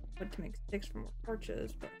fucking wood to make sticks for more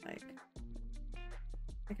torches, but like,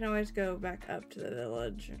 I can always go back up to the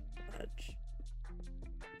village and fudge.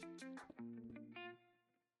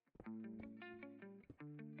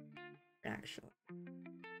 Actually.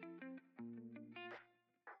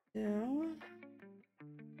 So.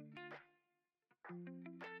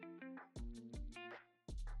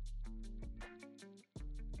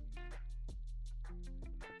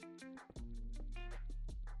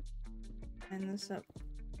 Line this up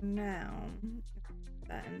now.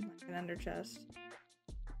 That in like an under chest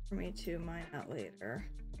for me to mine that later.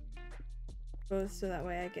 Both so that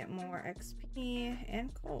way I get more XP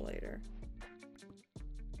and coal later.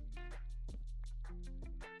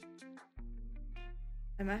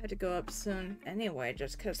 I might have to go up soon anyway,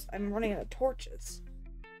 just because I'm running out of torches.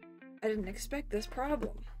 I didn't expect this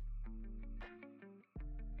problem.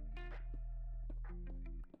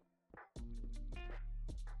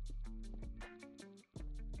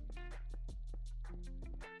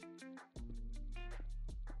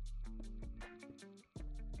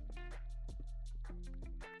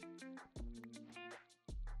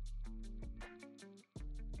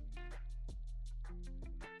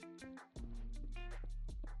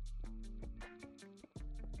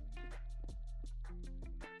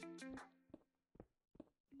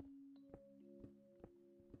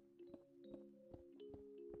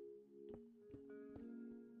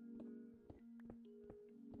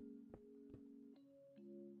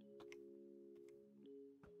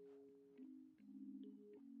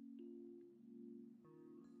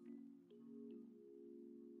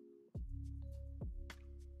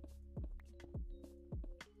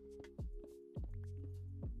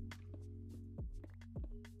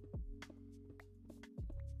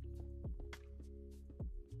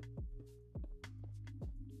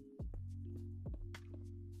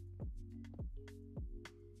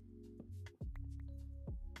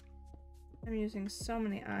 I'm using so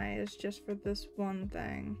many eyes just for this one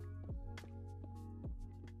thing.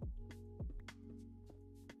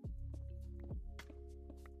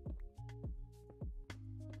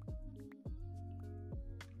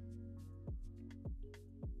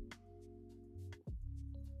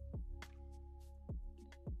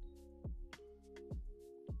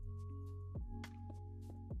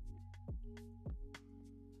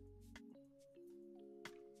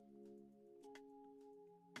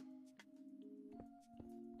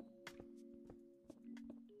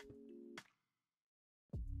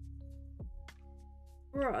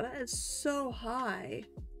 Bro, that is so high.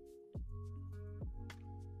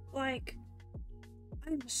 Like,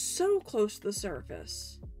 I'm so close to the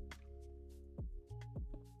surface.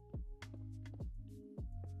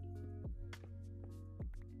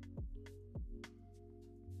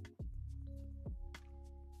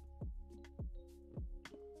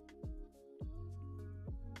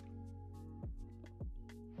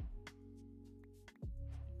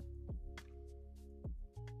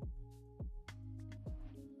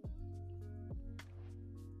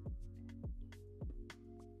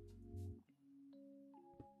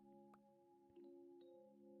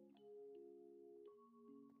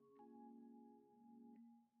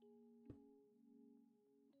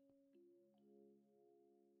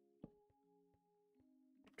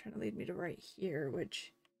 Trying to lead me to right here,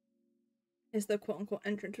 which is the quote-unquote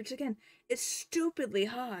entrance, which again is stupidly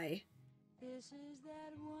high. This is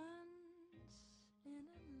that once in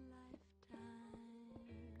a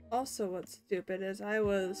lifetime. Also, what's stupid is I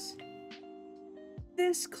was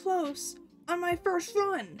this close on my first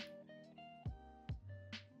run.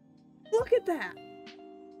 Look at that.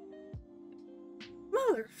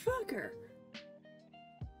 Motherfucker.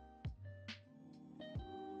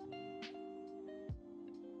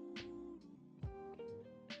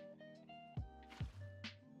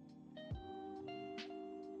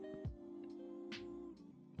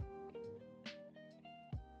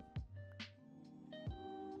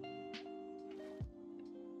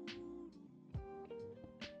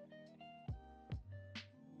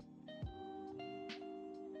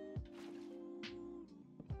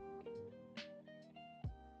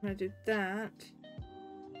 I'm gonna do that.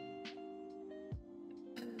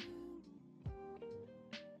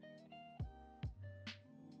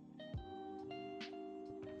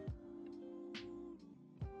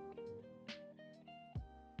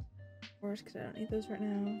 Course, because I don't need those right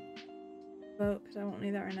now. Boat, because I won't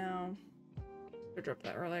need that right now. I dropped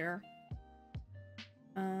that earlier.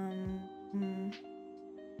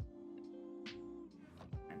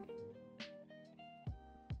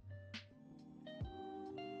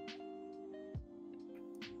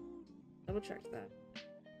 Double check that.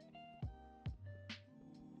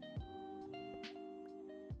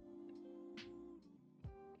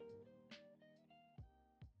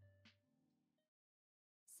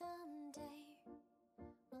 Someday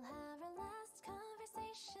we'll have our last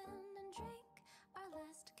conversation and drink our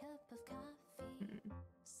last cup of coffee.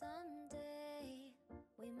 Someday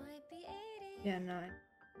we might be 80. Yeah, no.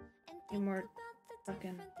 And more think about the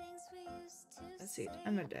fucking. different things we used to Let's see, say.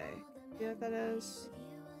 time of day. See what that is?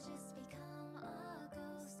 You will just become a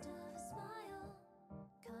ghost of a smile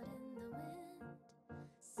caught in the wind.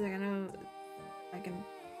 Like, I know I can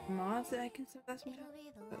mods that I can set that It'll sometimes,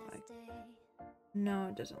 be the but last like, day. no,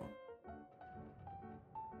 it doesn't.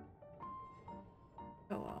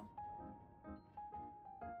 Oh well.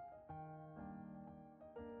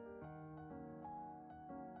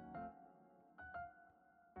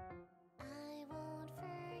 I won't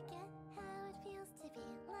forget how it feels to be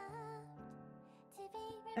loved, to be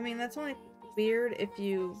I mean, that's only weird if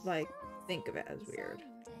you like think of it as weird,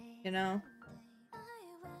 you know?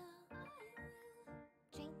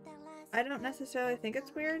 I don't necessarily think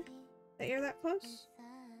it's weird that you're that close.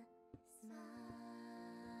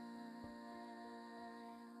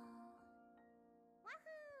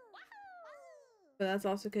 But that's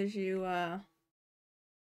also because you,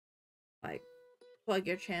 like, plug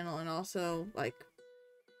your channel and also, like,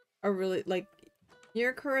 are really, like,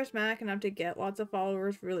 you're charismatic enough to get lots of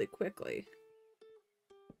followers really quickly.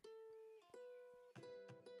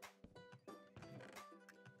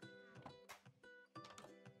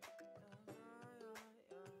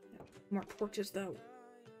 More torches, though.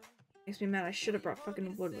 Makes me mad. I should have brought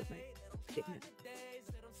fucking wood with me. Damn it.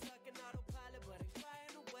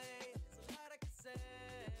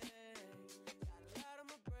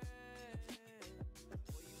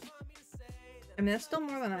 I mean, that's still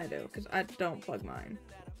more than I do, because I don't plug mine.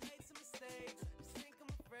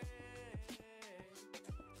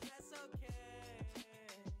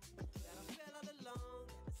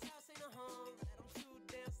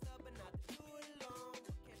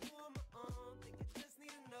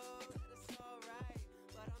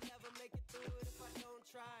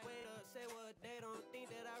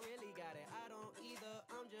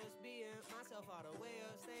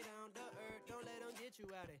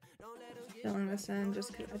 Filling this in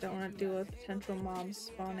just because I don't want to deal with potential mobs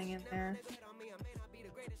spawning in there.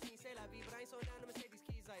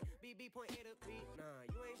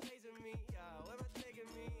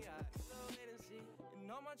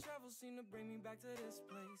 all my travels seem to bring me back to this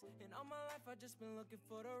place. And all my life I just been looking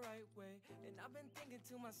for the right way. And I've been thinking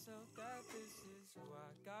to myself that this is who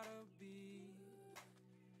I gotta be.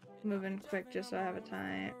 Moving quick just so I have a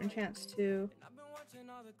time and chance to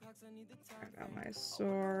grab out my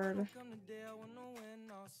sword. I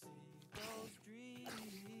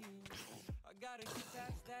gotta get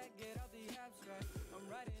past that, get out the abstract. I'm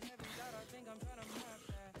writing heavens out, I think I'm trying to map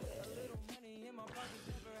that. A little money in my pocket,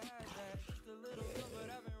 never had that. Just a little bit, but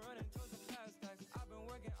I've been running towards the past tax. I've been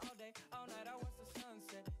working all day, all night, I watch the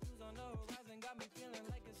sunset. Views on the horizon got me feeling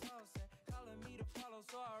like it's all set. Calling me to follow,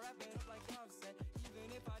 so I wrap it up like Offset.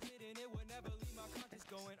 Even if I didn't, it would never leave my conscience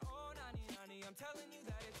going, oh, 90, I'm telling you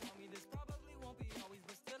that it's on me. This probably won't be always,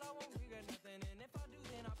 but still I won't regret nothing. And if I do,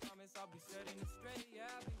 then I promise I'll be setting it straight. Yeah,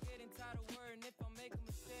 I've been getting tired of worrying if I make a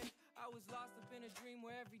mistake. I was lost up in a dream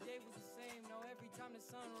where every day was the same. Now every time the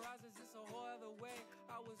sun rises, it's a whole other way.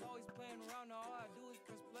 I was always playing around, now all I do is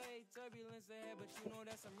press play. Turbulence ahead, but you know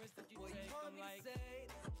that's some risk that you take. You want me to say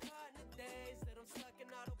that I'm caught in the days, that I'm stuck in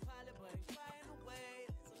autopilot, but I'm flying away.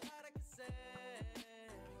 There's a lot I can say,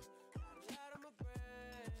 got a lot on my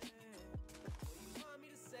brain. What you want me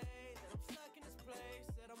to say, that I'm stuck in this place,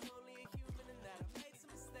 that I'm only a human and that I made some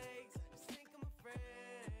mistakes. I just think I'm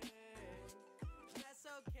afraid, and that's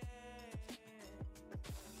okay.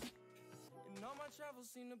 And all my travels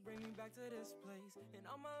seem to bring me back to this place. And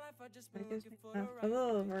all my life I just been That gives looking me for the enough. right A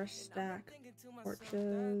little way. over a And I've stack. been thinking to myself that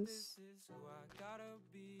Torches. this is who I gotta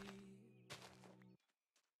be.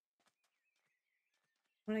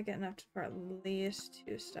 I want to get enough for at least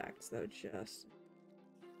 2 stacks though, just.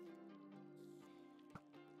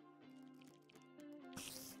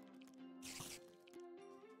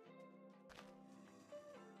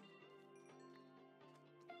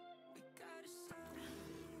 We gotta start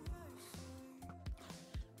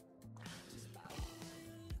just by the way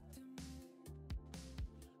you looked at me.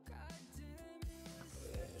 God damn, it was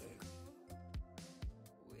years ago.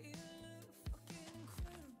 We look fucking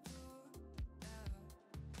incredible now.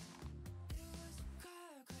 It was a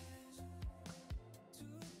car crash, 2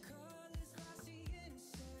 colors, glossy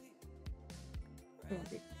insight. I won't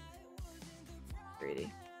be greedy.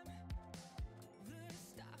 The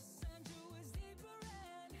stop sign drew us deeper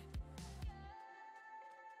in.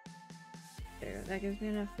 There, that gives me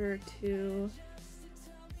enough for 2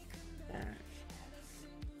 stacks.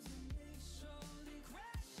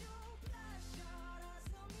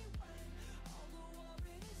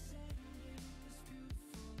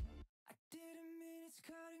 I didn't mean it's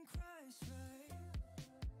cut and crash, right?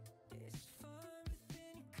 It's fun, but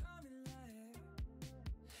then you come in like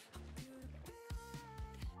I'm gonna be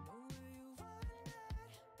alright. Know where you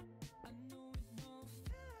wanted. I know it don't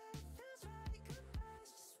feel like it feels right. Goodbyes,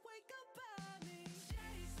 just wake up by me.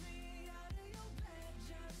 Chase me out of your bed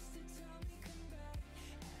just to tell me come back.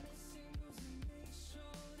 Add singles and make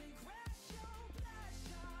sure they crash your blast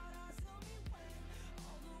shot. Eyes on me when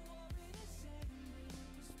all the worry is ending. It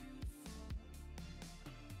was beautiful.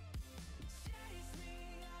 Chase me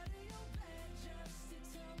out of your bed just to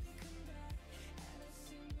tell me come back. Add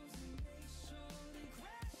singles and make sure they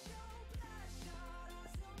crash your blast shot.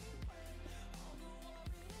 Eyes on me when all the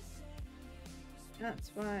worry is ending.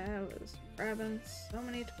 That's why I was grabbing so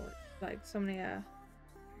many so many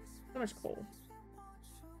so much coal.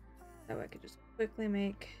 That way I could just quickly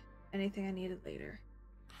make anything I needed later.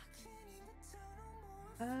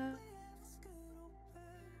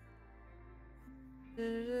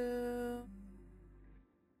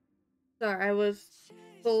 Sorry, I was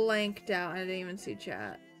blanked out. I didn't even see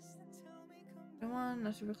chat. Come on,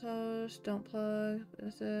 not super close. Don't plug.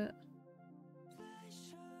 That's it.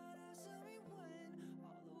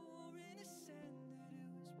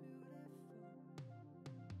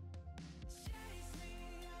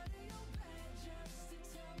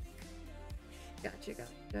 Gotcha.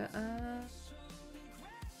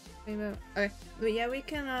 Maybe, okay, but yeah, we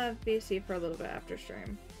can BC for a little bit after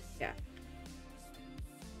stream. Yeah.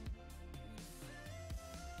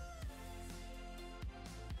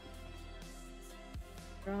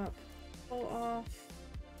 Drop pull off.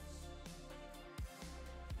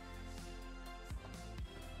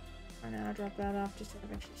 For now, drop that off just to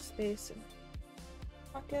have extra space in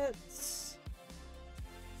pockets.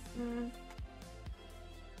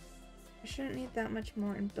 I shouldn't need that much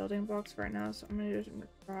more in building blocks right now, so I'm gonna just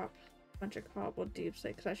drop a bunch of cobble deep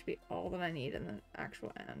slate because that should be all that I need in the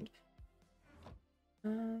actual end.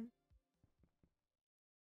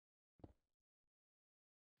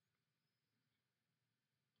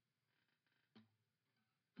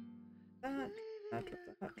 That,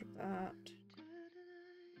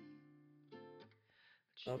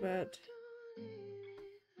 a little bit.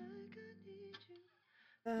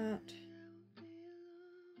 That.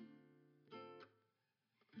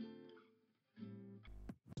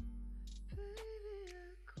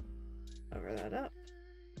 Cover that up.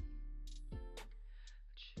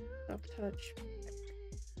 Soft touch.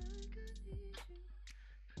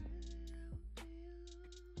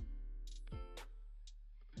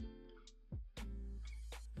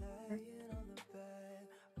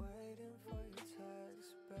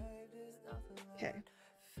 Okay.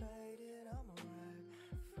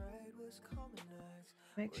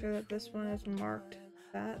 Make sure that this one is marked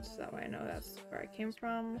that, so that way I know that's where I came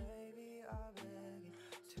from.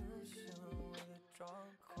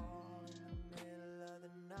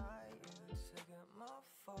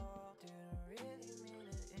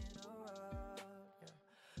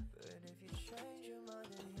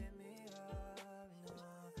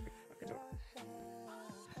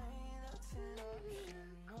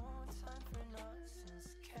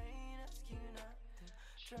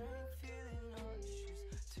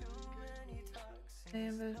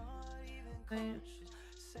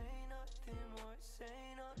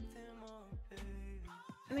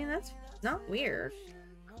 I mean, that's not weird.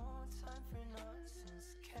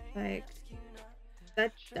 Like,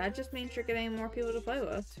 that just means you're getting more people to play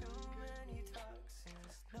with.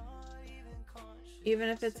 Even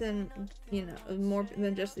if it's in, you know, more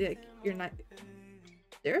than just like you're not.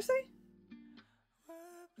 Seriously?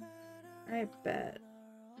 I bet.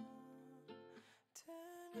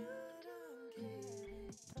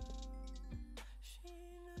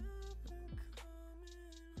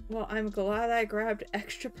 Well, I'm glad I grabbed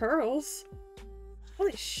extra pearls.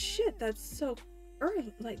 Holy shit, that's so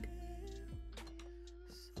early. Like,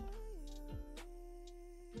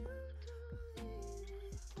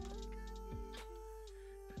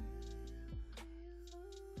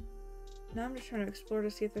 now I'm just trying to explore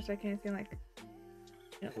to see if there's like anything like,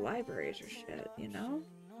 you know, libraries or shit, you know?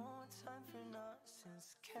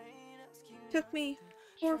 Took me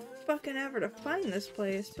for fucking ever to find this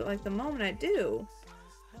place, but like the moment I do,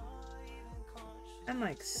 I'm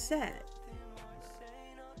like set.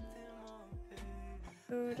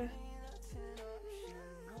 Good.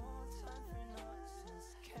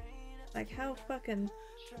 Like how fucking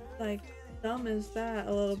like dumb is that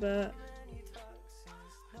a little bit?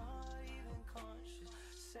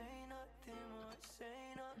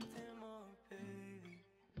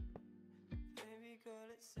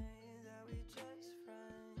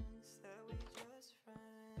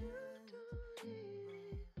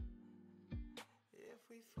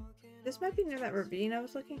 This might be near that ravine I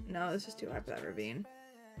was looking. No, this is too high for that ravine.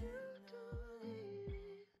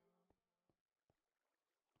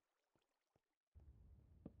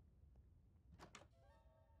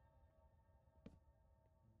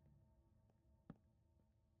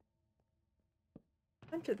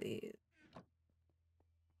 A bunch of these.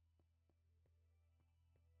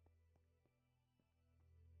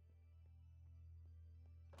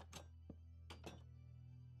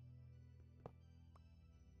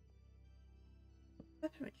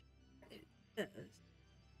 That's how much it is.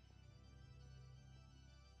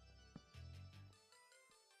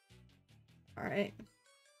 All right.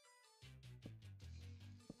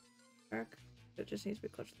 Dark. It just needs to be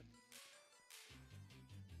close to them.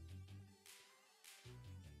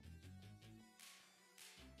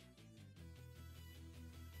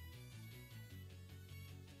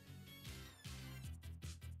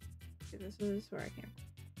 Okay, this is where I came from.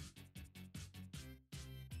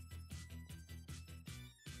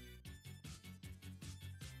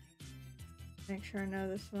 Make sure I know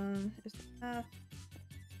this one is the path.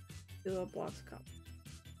 The little blocks come.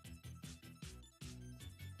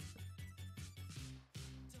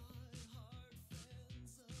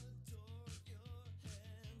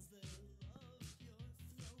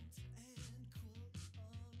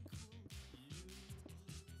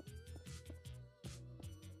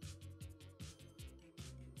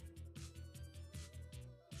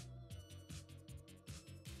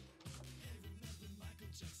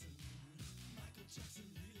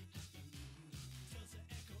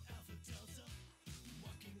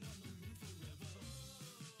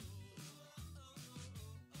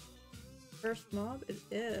 First mob, it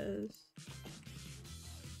is.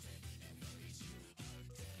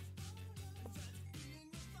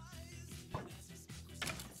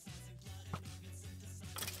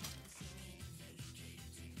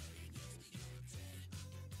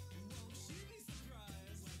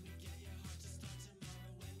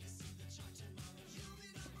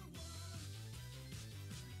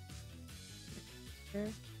 Here.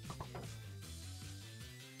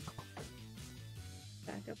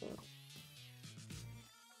 Back up a little.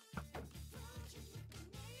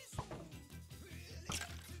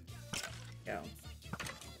 go.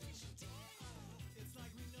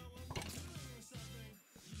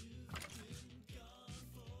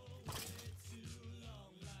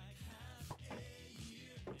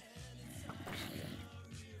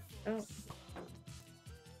 Oh.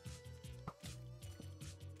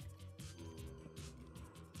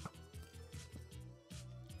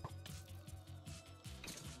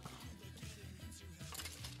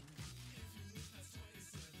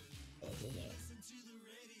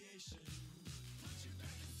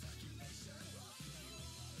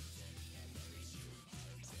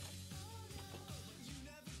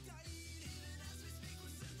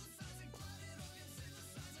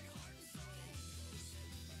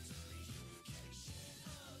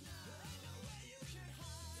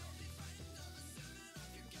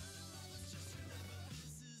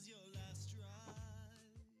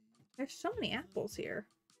 There's so many apples here.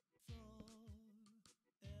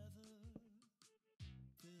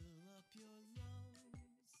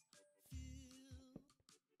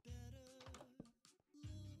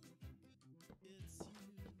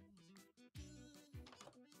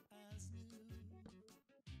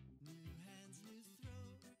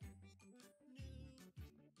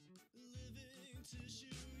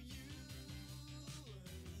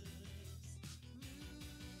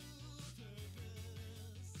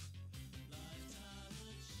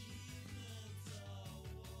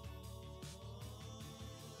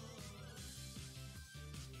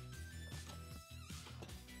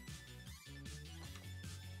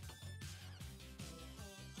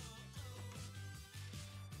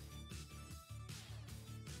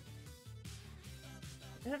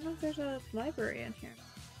 I don't know if there's a library in here.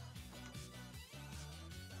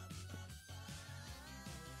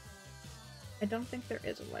 I don't think there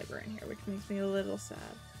is a library in here, which makes me a little sad.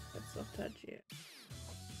 Let's still touch it.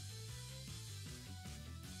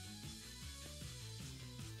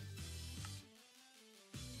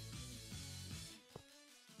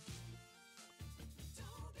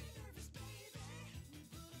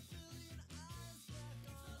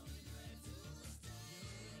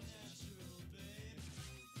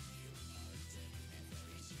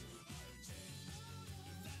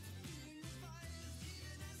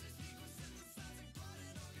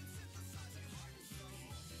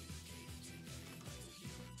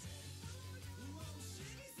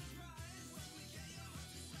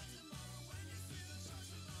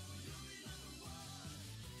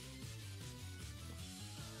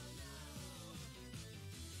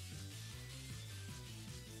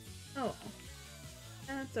 Oh,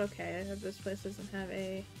 that's okay. This place doesn't have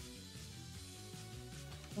a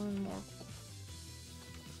one more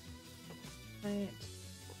fight.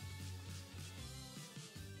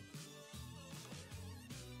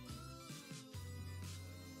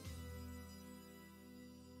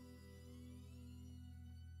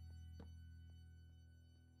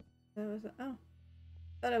 That was oh.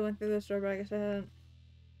 Thought I went through this door, but I guess I hadn't.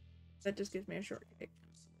 That just gives me a shortcut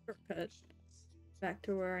back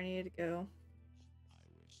to where I needed to go.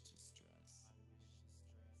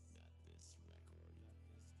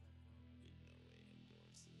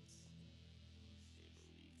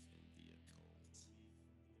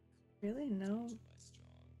 Really? No.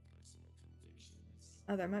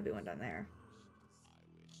 Oh, there might be one down there.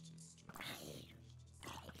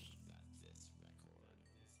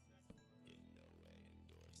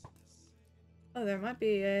 Oh, there might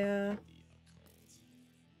be a,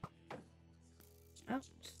 I don't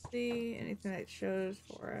see anything that shows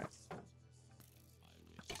for it.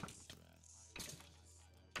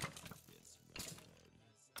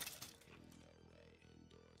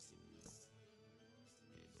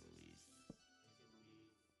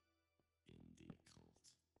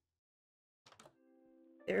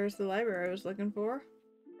 There's the library I was looking for.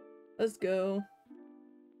 Let's go.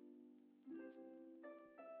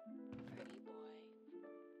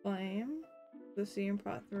 Flame. The Sea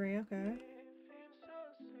Pot 3, okay.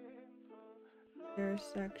 There's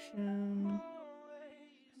section.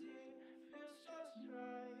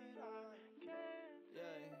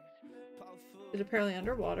 It's apparently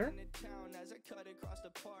underwater.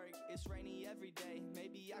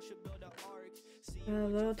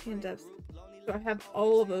 Loyalty and depth. So I have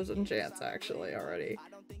all of those enchants actually already.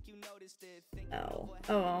 Oh.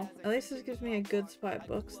 Oh well. At least this gives me a good supply of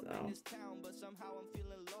books though.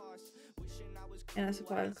 And a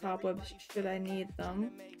supply of cobwebs should I need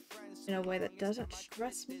them. In a way that doesn't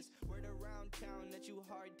stress me.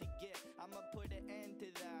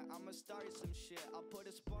 I'ma start some shit. I'll put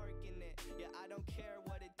a spark in it. Yeah, I don't care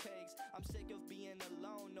what it takes. I'm sick of being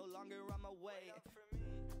alone. No longer on my way.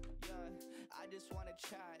 Yeah, I just wanna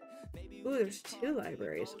chat. Maybe ooh, there's two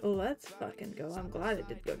libraries. Oh, let's fucking go. I'm glad it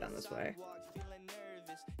did go down this way.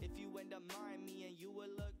 If you end up mine, me and you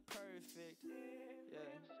would look perfect. Yeah.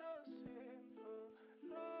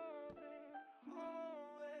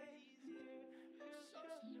 Always here, it's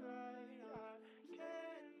just right. I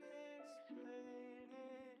can't explain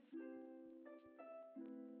it.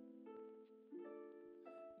 Me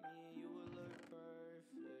and you would look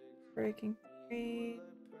perfect. Breaking Me and you Free.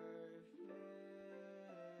 would look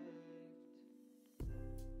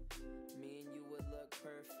perfect. Me and you would look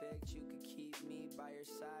perfect. You could keep me by your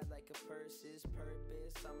side like a purse's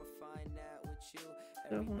purpose. I'ma find that with you.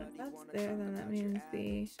 So Everybody if that's wanna there, talk then that about your means the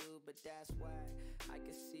attitude, but that's why I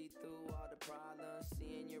can see through all the problems,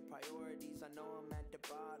 seeing your priorities. I know I'm at the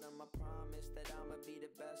bottom. I promise that I'ma be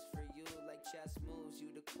the best for you. Like chess moves,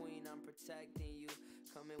 you the queen, I'm protecting you.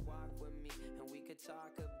 Come and walk with me, and we could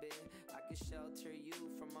talk a bit. I could shelter you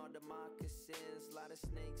from all the moccasins. Lot of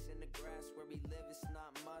snakes in the grass where we live. It's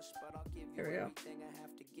not much, but I'll give you Here we go. everything I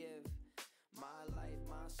have to give. My life,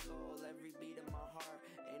 my soul, every beat of my heart.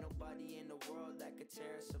 Ain't nobody in the world that could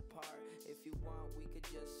tear us apart. If you want, we could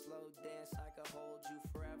just slow dance. I could hold you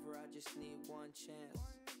forever, I just need one chance.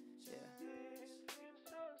 Yeah.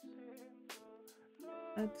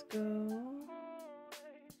 let's go.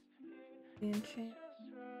 The enchant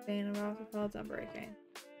Bane of Arthropods on breaking.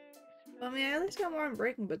 Well, I mean, I at least got more on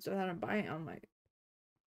breaking books without them buying on my. I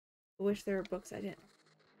wish there were books I didn't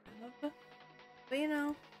have. But you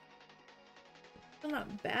know, they're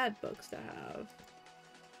not bad books to have.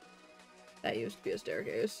 That used to be a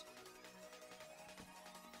staircase.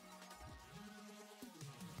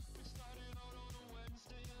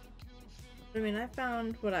 I mean, I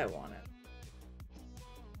found what I wanted.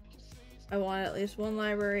 I wanted at least one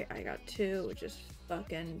library. I got two, which is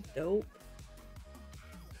fucking dope.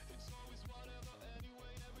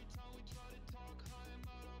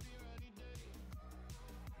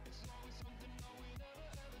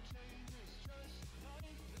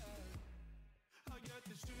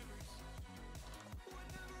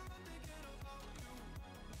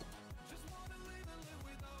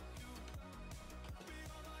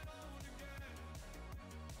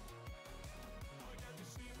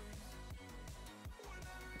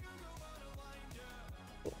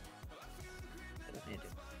 I don't need to.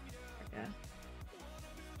 Yeah.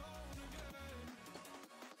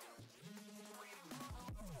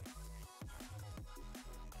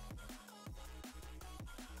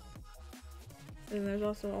 And there's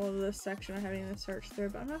also all of this section I haven't even searched through,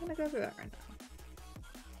 but I'm not gonna go through that right now.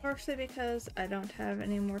 Partially because I don't have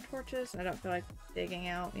any more torches, and I don't feel like digging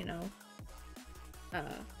out, you know,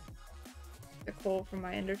 the coal from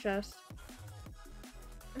my ender chest.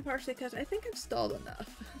 And partially because I think I've stalled enough,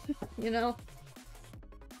 you know?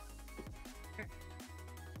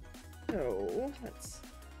 So, let's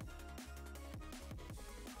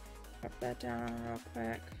drop that down real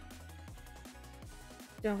quick.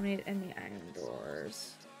 Don't need any iron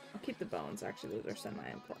doors. I'll keep the bones, actually, those are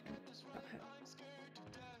semi-important. Okay.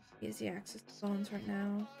 Easy access to bones right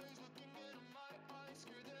now.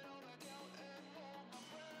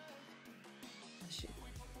 Shoot.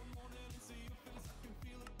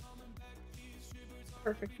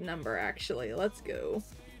 Perfect number, actually. Let's go.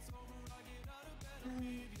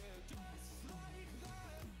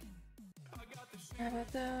 Grab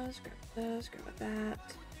at those, grab those, grab at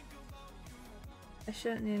that. I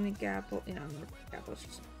shouldn't need any gapple, you know, gapples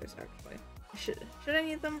just this actually. Should I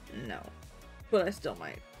need them? No. But I still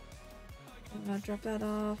might. I'm gonna drop that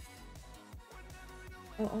off.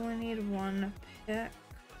 I'll only need one pick.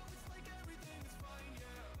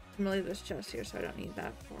 I'm gonna leave this chest here so I don't need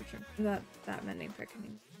that fortune. That mending pick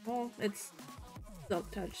anymore. Well, it's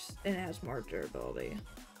silk touch and it has more durability.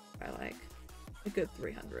 I like a good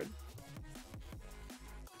 300.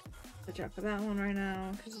 I'll drop for that one right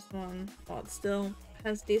now because this one, while it still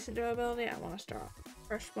has decent durability, I want to start off with a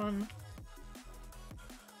fresh one.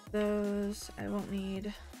 Those I won't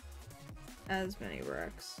need as many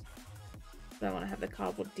bricks. But I want to have the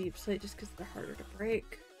cobbled deep slate just because they're harder to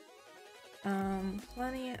break.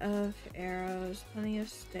 Plenty of arrows, plenty of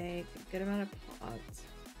steak, a good amount of pots.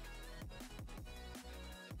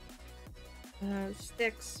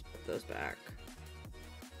 Sticks, put those back.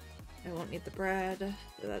 I won't need the bread,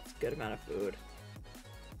 so that's a good amount of food.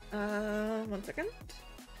 1 second.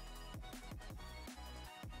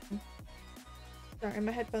 Sorry,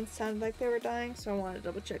 my headphones sounded like they were dying, so I wanted to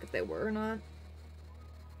double check if they were or not.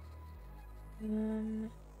 I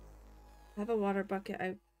have a water bucket.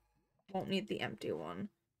 I won't need the empty one.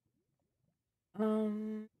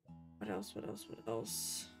 What else? What else? What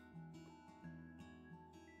else?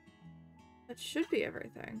 That should be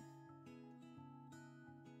everything.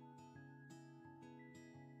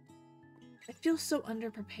 I feel so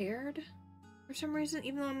underprepared for some reason,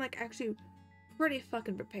 even though I'm like actually pretty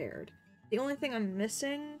fucking prepared. The only thing I'm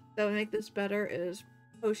missing that would make this better is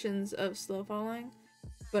potions of slow falling,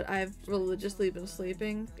 but I've religiously been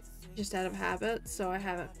sleeping just out of habit, so I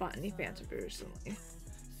haven't fought any phantoms recently.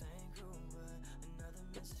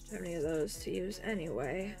 Don't have any of those to use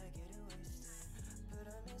anyway.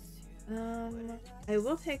 I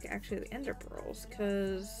will take actually the ender pearls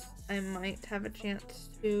because I might have a chance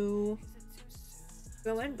to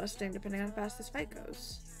go in busting depending on how fast this fight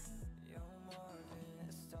goes.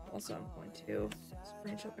 Also, I'm going to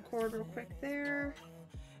screenshot the cord real quick there,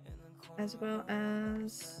 as well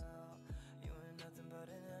as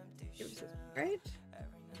right?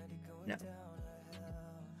 No.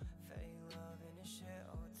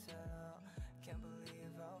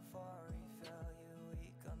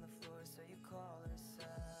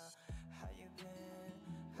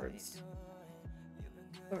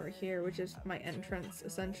 Over here, which is my entrance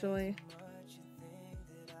essentially,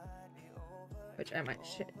 which I might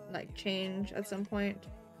like change at some point,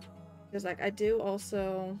 because like I do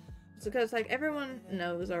also, because like everyone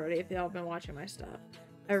knows already if y'all been watching my stuff,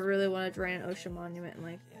 I really want to drain an ocean monument and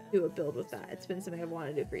like do a build with that. It's been something I've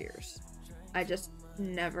wanted to do for years. I just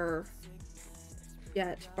never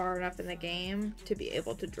get far enough in the game to be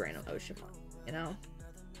able to drain an ocean monument, you know.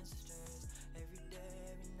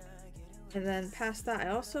 And then past that,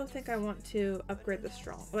 I also think I want to upgrade the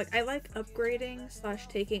strong. Like, I like upgrading /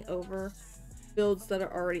 taking over builds that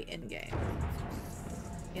are already in game.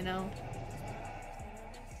 You know?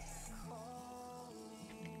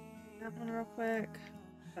 That one real quick.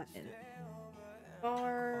 That in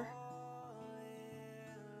bar.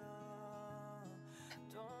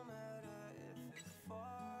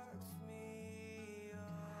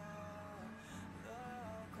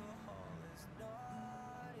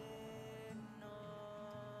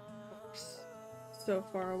 So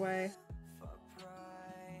far away.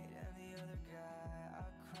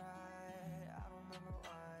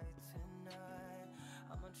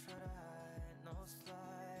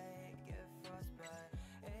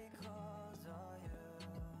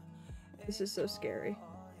 This is so scary.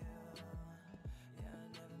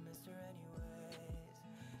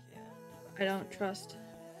 I don't trust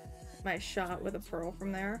my shot with a pearl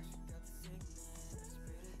from there.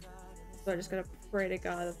 So I just gotta pray to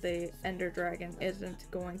God that the Ender Dragon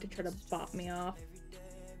isn't going to try to bop me off.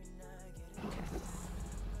 Okay.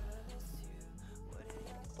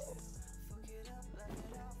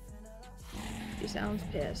 She sounds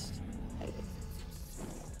pissed.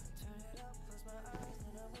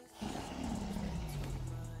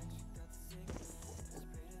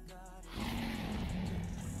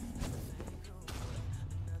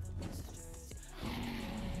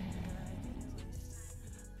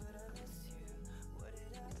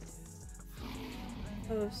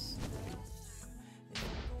 Close.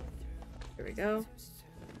 Here we go.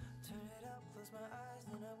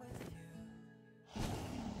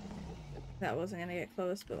 That wasn't gonna get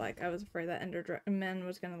close, but like I was afraid that Ender Dragon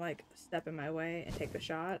was gonna like step in my way and take the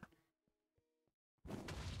shot.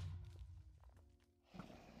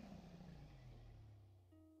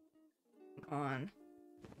 Come on.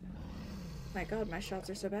 My God, my shots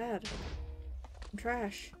are so bad. I'm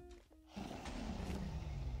trash.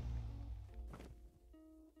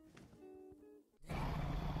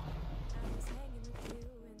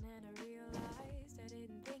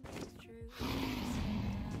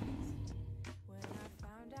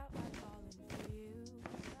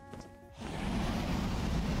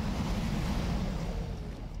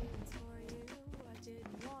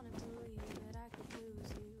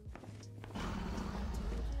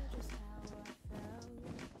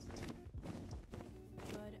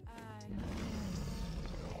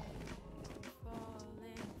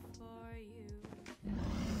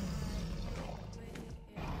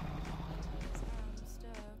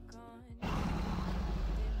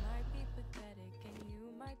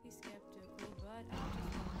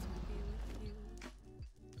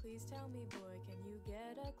 Please tell me, boy, can you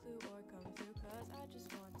get a clue or come through? Cause I just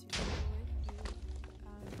want to be with you.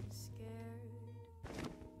 I'm scared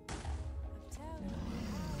of telling you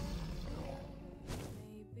how I feel.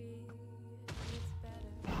 Maybe it's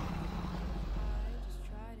better I just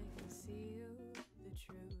try to conceal the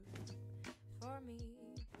truth for me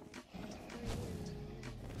and for you.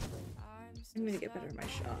 I'm gonna get better at my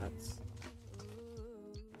shots.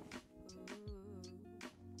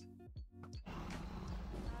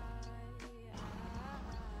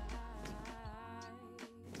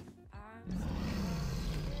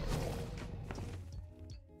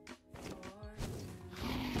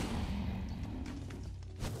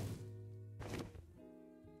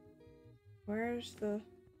 Where's the...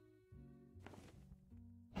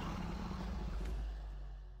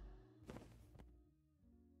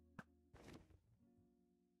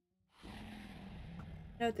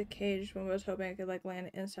 At the cage when I was hoping I could like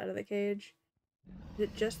land inside of the cage. Is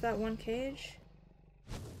it just that one cage?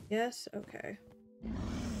 Yes? Okay.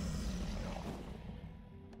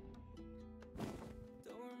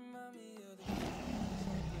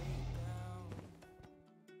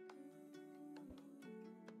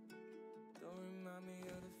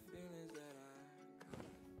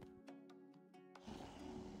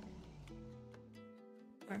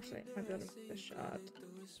 Actually, I've got a shot.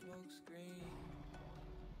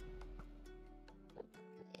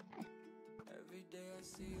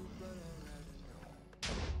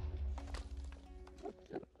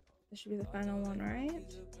 This should be the final one, right?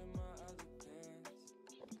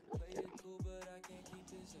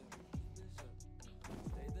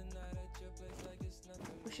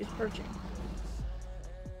 Oh, she's perching.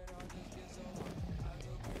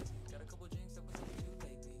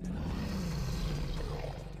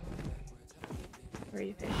 Where are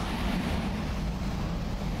you facing?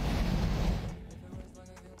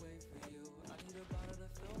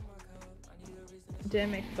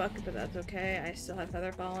 Didn't make fuck, but that's okay. I still have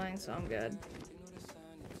feather falling, so I'm good.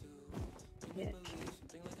 Bitch.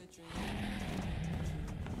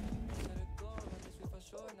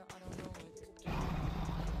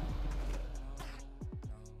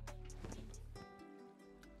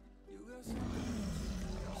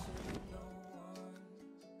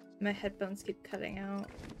 My headphones keep cutting out.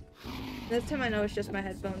 This time I know it's just my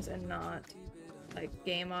headphones and not like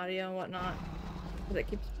game audio and whatnot. Because it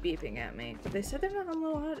keeps beeping at me. But they said they're not on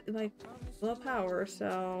low power,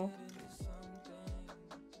 so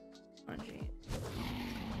Bungie.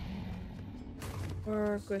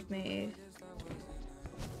 Work with me.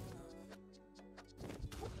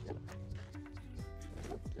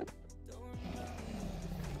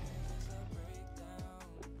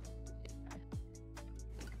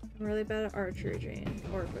 I'm really bad at archery, Jane.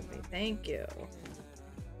 Work with me. Thank you.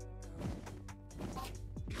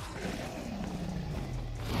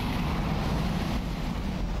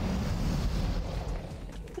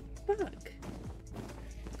 What the fuck?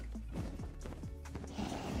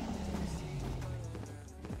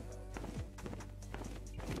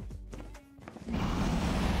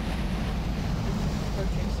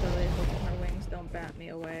 Approaching slowly, hoping my wings don't bat me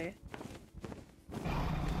away.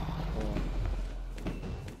 Cool.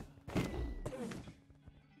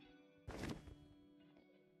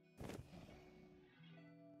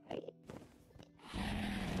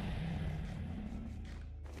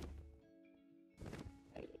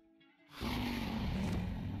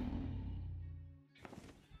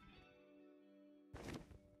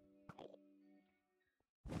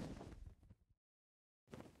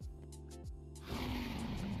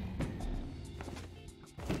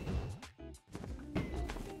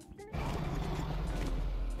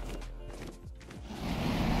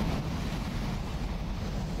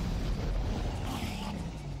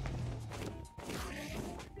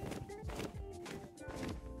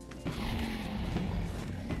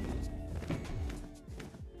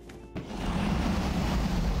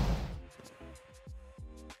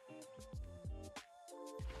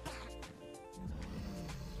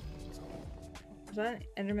 Was that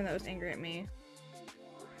an Enderman that was angry at me?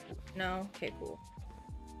 No? Okay, cool.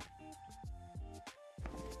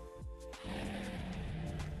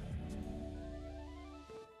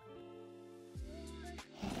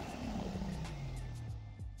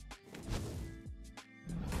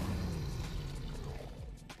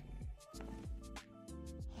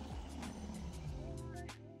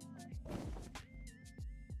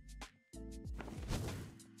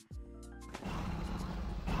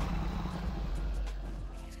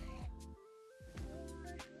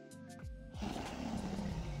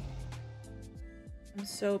 I'm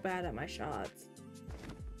so bad at my shots.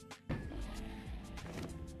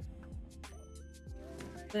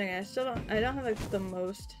 But again, I don't have like the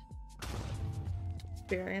most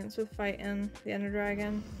experience with fighting the Ender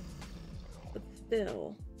Dragon, but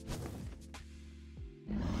still.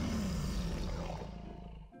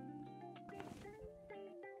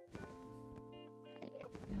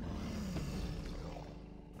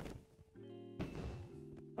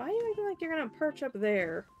 Why are you acting like you're gonna perch up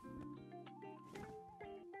there?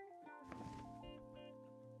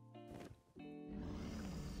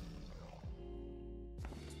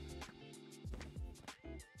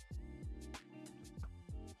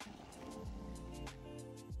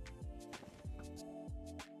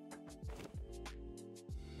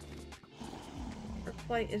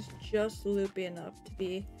 Flight is just loopy enough to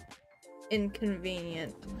be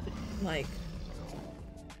inconvenient. Like,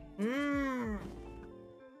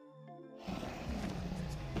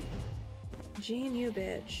 Jean, you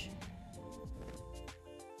bitch.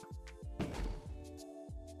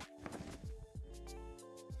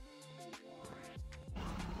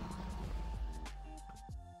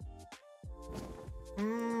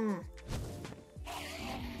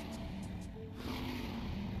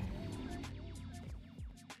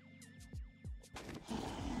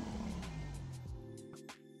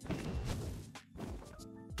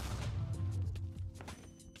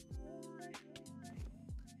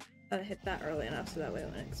 Gotta hit that early enough so that way it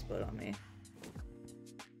won't explode on me.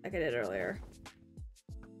 Like I did earlier.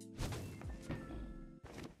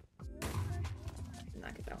 Did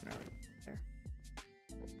not get that one early. There.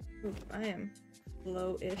 Ooh, I am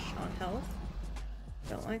low-ish on health.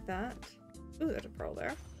 Don't like that. Ooh, there's a pearl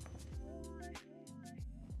there.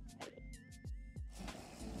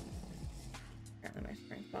 Apparently my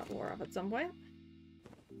spring spot wore off at some point.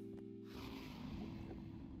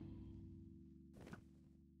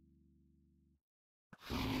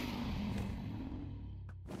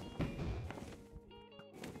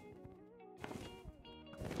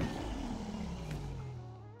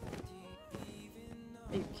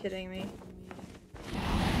 Are you kidding me?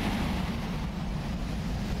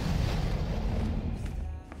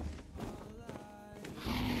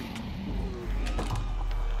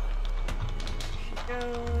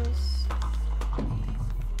 Goes.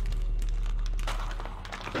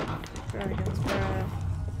 Dragon's breath.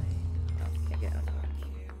 Oh, can't get out.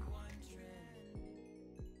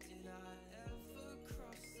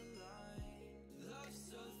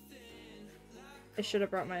 I should have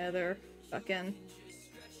brought my other fucking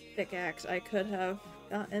pickaxe. I could have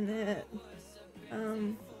gotten it.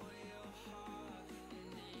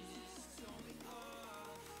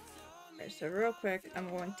 Okay, so real quick, I'm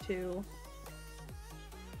going to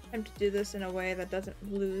attempt to do this in a way that doesn't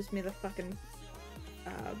lose me the fucking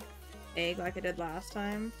egg like I did last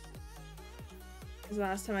time. Because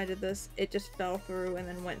last time I did this, it just fell through and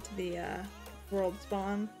then went to the world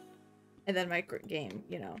spawn. And then my game,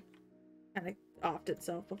 you know, kind of offed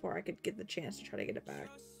itself before I could get the chance to try to get it back.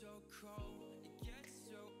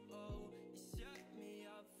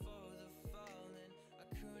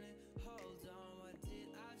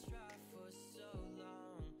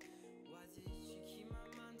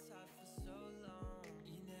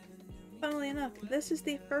 Funnily enough, this is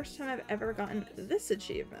the first time I've ever gotten this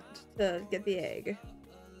achievement to get the egg.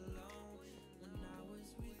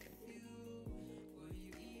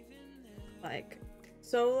 Like,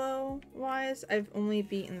 solo-wise, I've only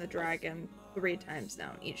beaten the dragon 3 times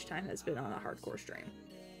now, and each time has been on a hardcore stream.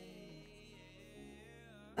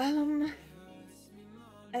 I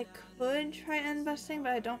could try end busting,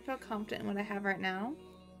 but I don't feel confident in what I have right now,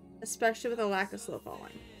 especially with a lack of slow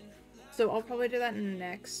falling. So I'll probably do that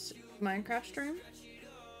next Minecraft stream.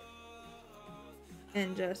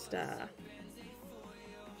 And just,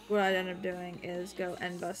 what I'd end up doing is go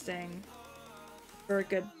end busting for a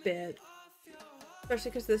good bit. Especially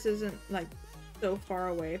because this isn't, like, so far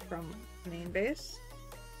away from main base.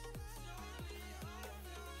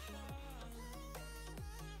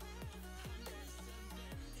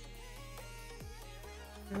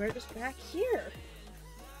 And we're just back here.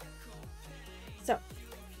 So,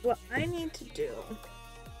 what I need to do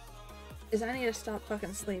is I need to stop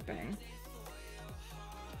fucking sleeping.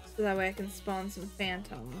 So that way I can spawn some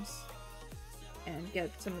phantoms and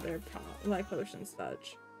get some of their life potions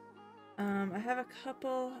such. I have a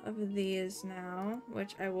couple of these now,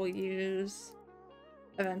 which I will use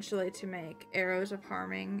eventually to make arrows of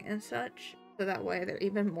harming and such. So that way they're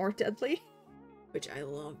even more deadly, which I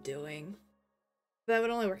love doing. That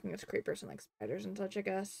would only work against creepers and like spiders and such, I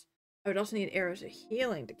guess. I would also need arrows of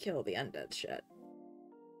healing to kill the undead shit.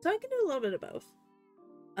 So I can do a little bit of both.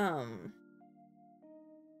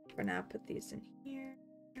 For now, put these in here.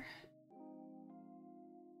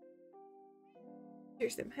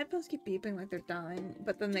 Seriously, my headphones keep beeping like they're dying,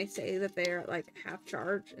 but then they say that they're like half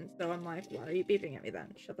charged, and so I'm like, why are you beeping at me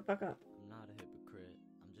then? Shut the fuck up. I'm not a hypocrite.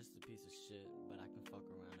 I'm just a piece of shit, but I can fuck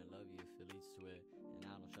around and love you if it leads to it. And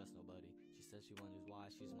I don't trust nobody. She says she wonders why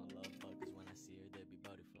she's my love bug, cause when I see her, there'd be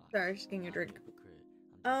butterflies. Sorry, just getting your drink.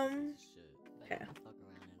 Okay.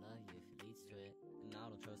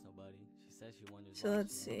 So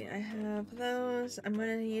let's see, I have those. I'm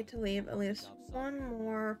gonna need to leave at least one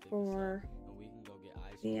more for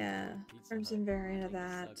the crimson variant of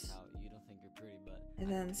that. And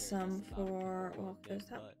then some for, well, there's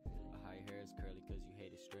that.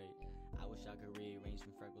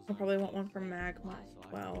 I'll probably want one for magma as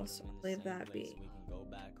well, so I'll leave that be.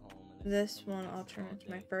 This one I'll turn into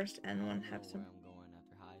my first end one, have some.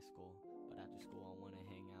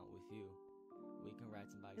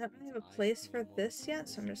 I don't have a place for this yet,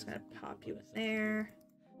 so I'm just gonna pop you in there.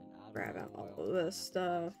 Grab out all of this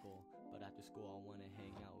stuff. But after school, I want to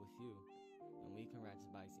hang out with you, and we can ride some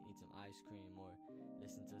bikes and eat some ice cream or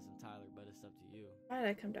listen to some Tyler. But it's up to you. Why did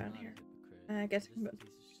I come down here? I guess I can put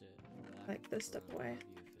like this stuff away.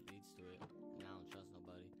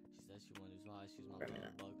 For a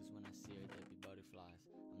minute. When I see her, there'd be butterflies.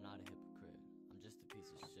 I'm not a hypocrite. I'm just a piece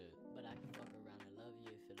of shit. But I can fuck around and love you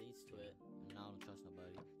if it leads to it. And I don't trust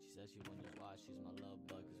nobody. She says she wonders why she's my love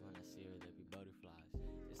bug, cause when I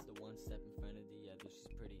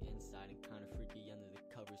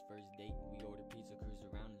lovers. First date, we ordered pizza, cruise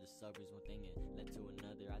around in the suburbs. One thing it led to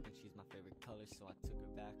another. I think she's my favorite color, so I took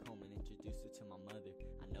her back home and introduced her to my mother.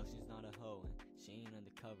 I know she's not a hoe and she ain't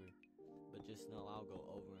undercover, but just know I'll go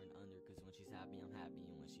over and under, cause when she's happy, I'm happy,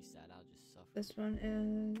 and when she's sad, I'll just suffer. This one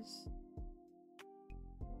is...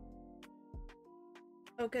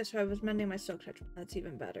 Okay, so I was mending my Silk Touch. That's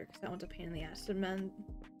even better, because that one's a pain in the ass to mend.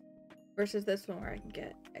 Versus this one where I can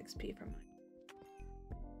get XP from mine.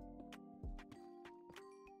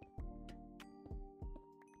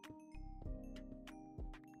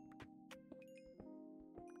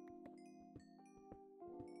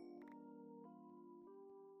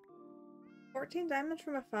 $14 diamonds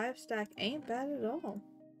from a 5-stack ain't bad at all.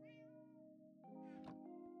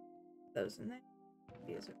 Those in there.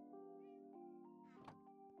 These are...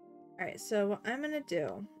 Alright, so what I'm gonna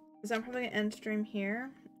do is I'm probably gonna end stream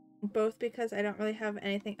here. Both because I don't really have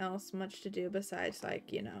anything else much to do besides,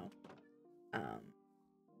 like, you know,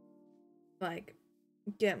 like,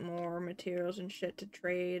 get more materials and shit to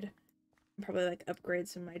trade. And probably, like, upgrade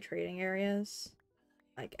some of my trading areas.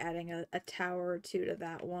 Like, adding a tower or two to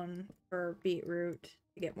that one for beetroot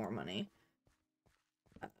to get more money.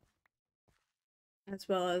 As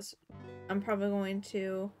well as, I'm probably going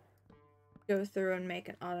to go through and make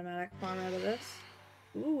an automatic farm out of this.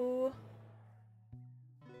 Ooh.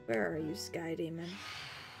 Where are you, Sky Demon?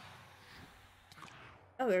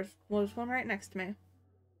 Oh, there's one right next to me.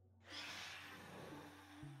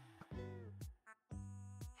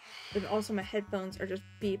 And also my headphones are just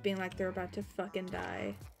beeping like they're about to fucking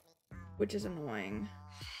die, which is annoying.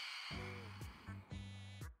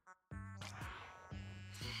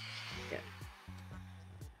 Yeah.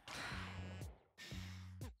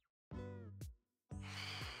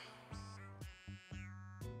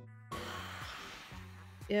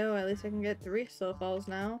 Yo, at least I can get 3 slow falls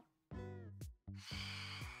now.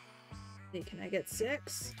 Hey, can I get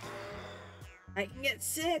 6? I can get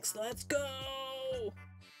 6! Let's go!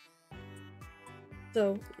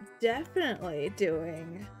 So, definitely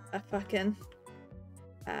doing a fucking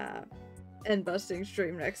end busting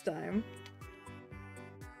stream next time.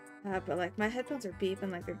 But like, my headphones are beeping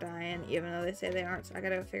like they're dying, even though they say they aren't, so I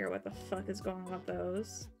gotta figure out what the fuck is going on with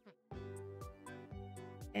those.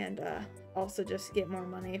 And also just get more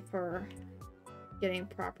money for getting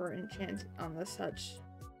proper enchant on the such.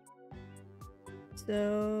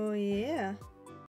 So yeah.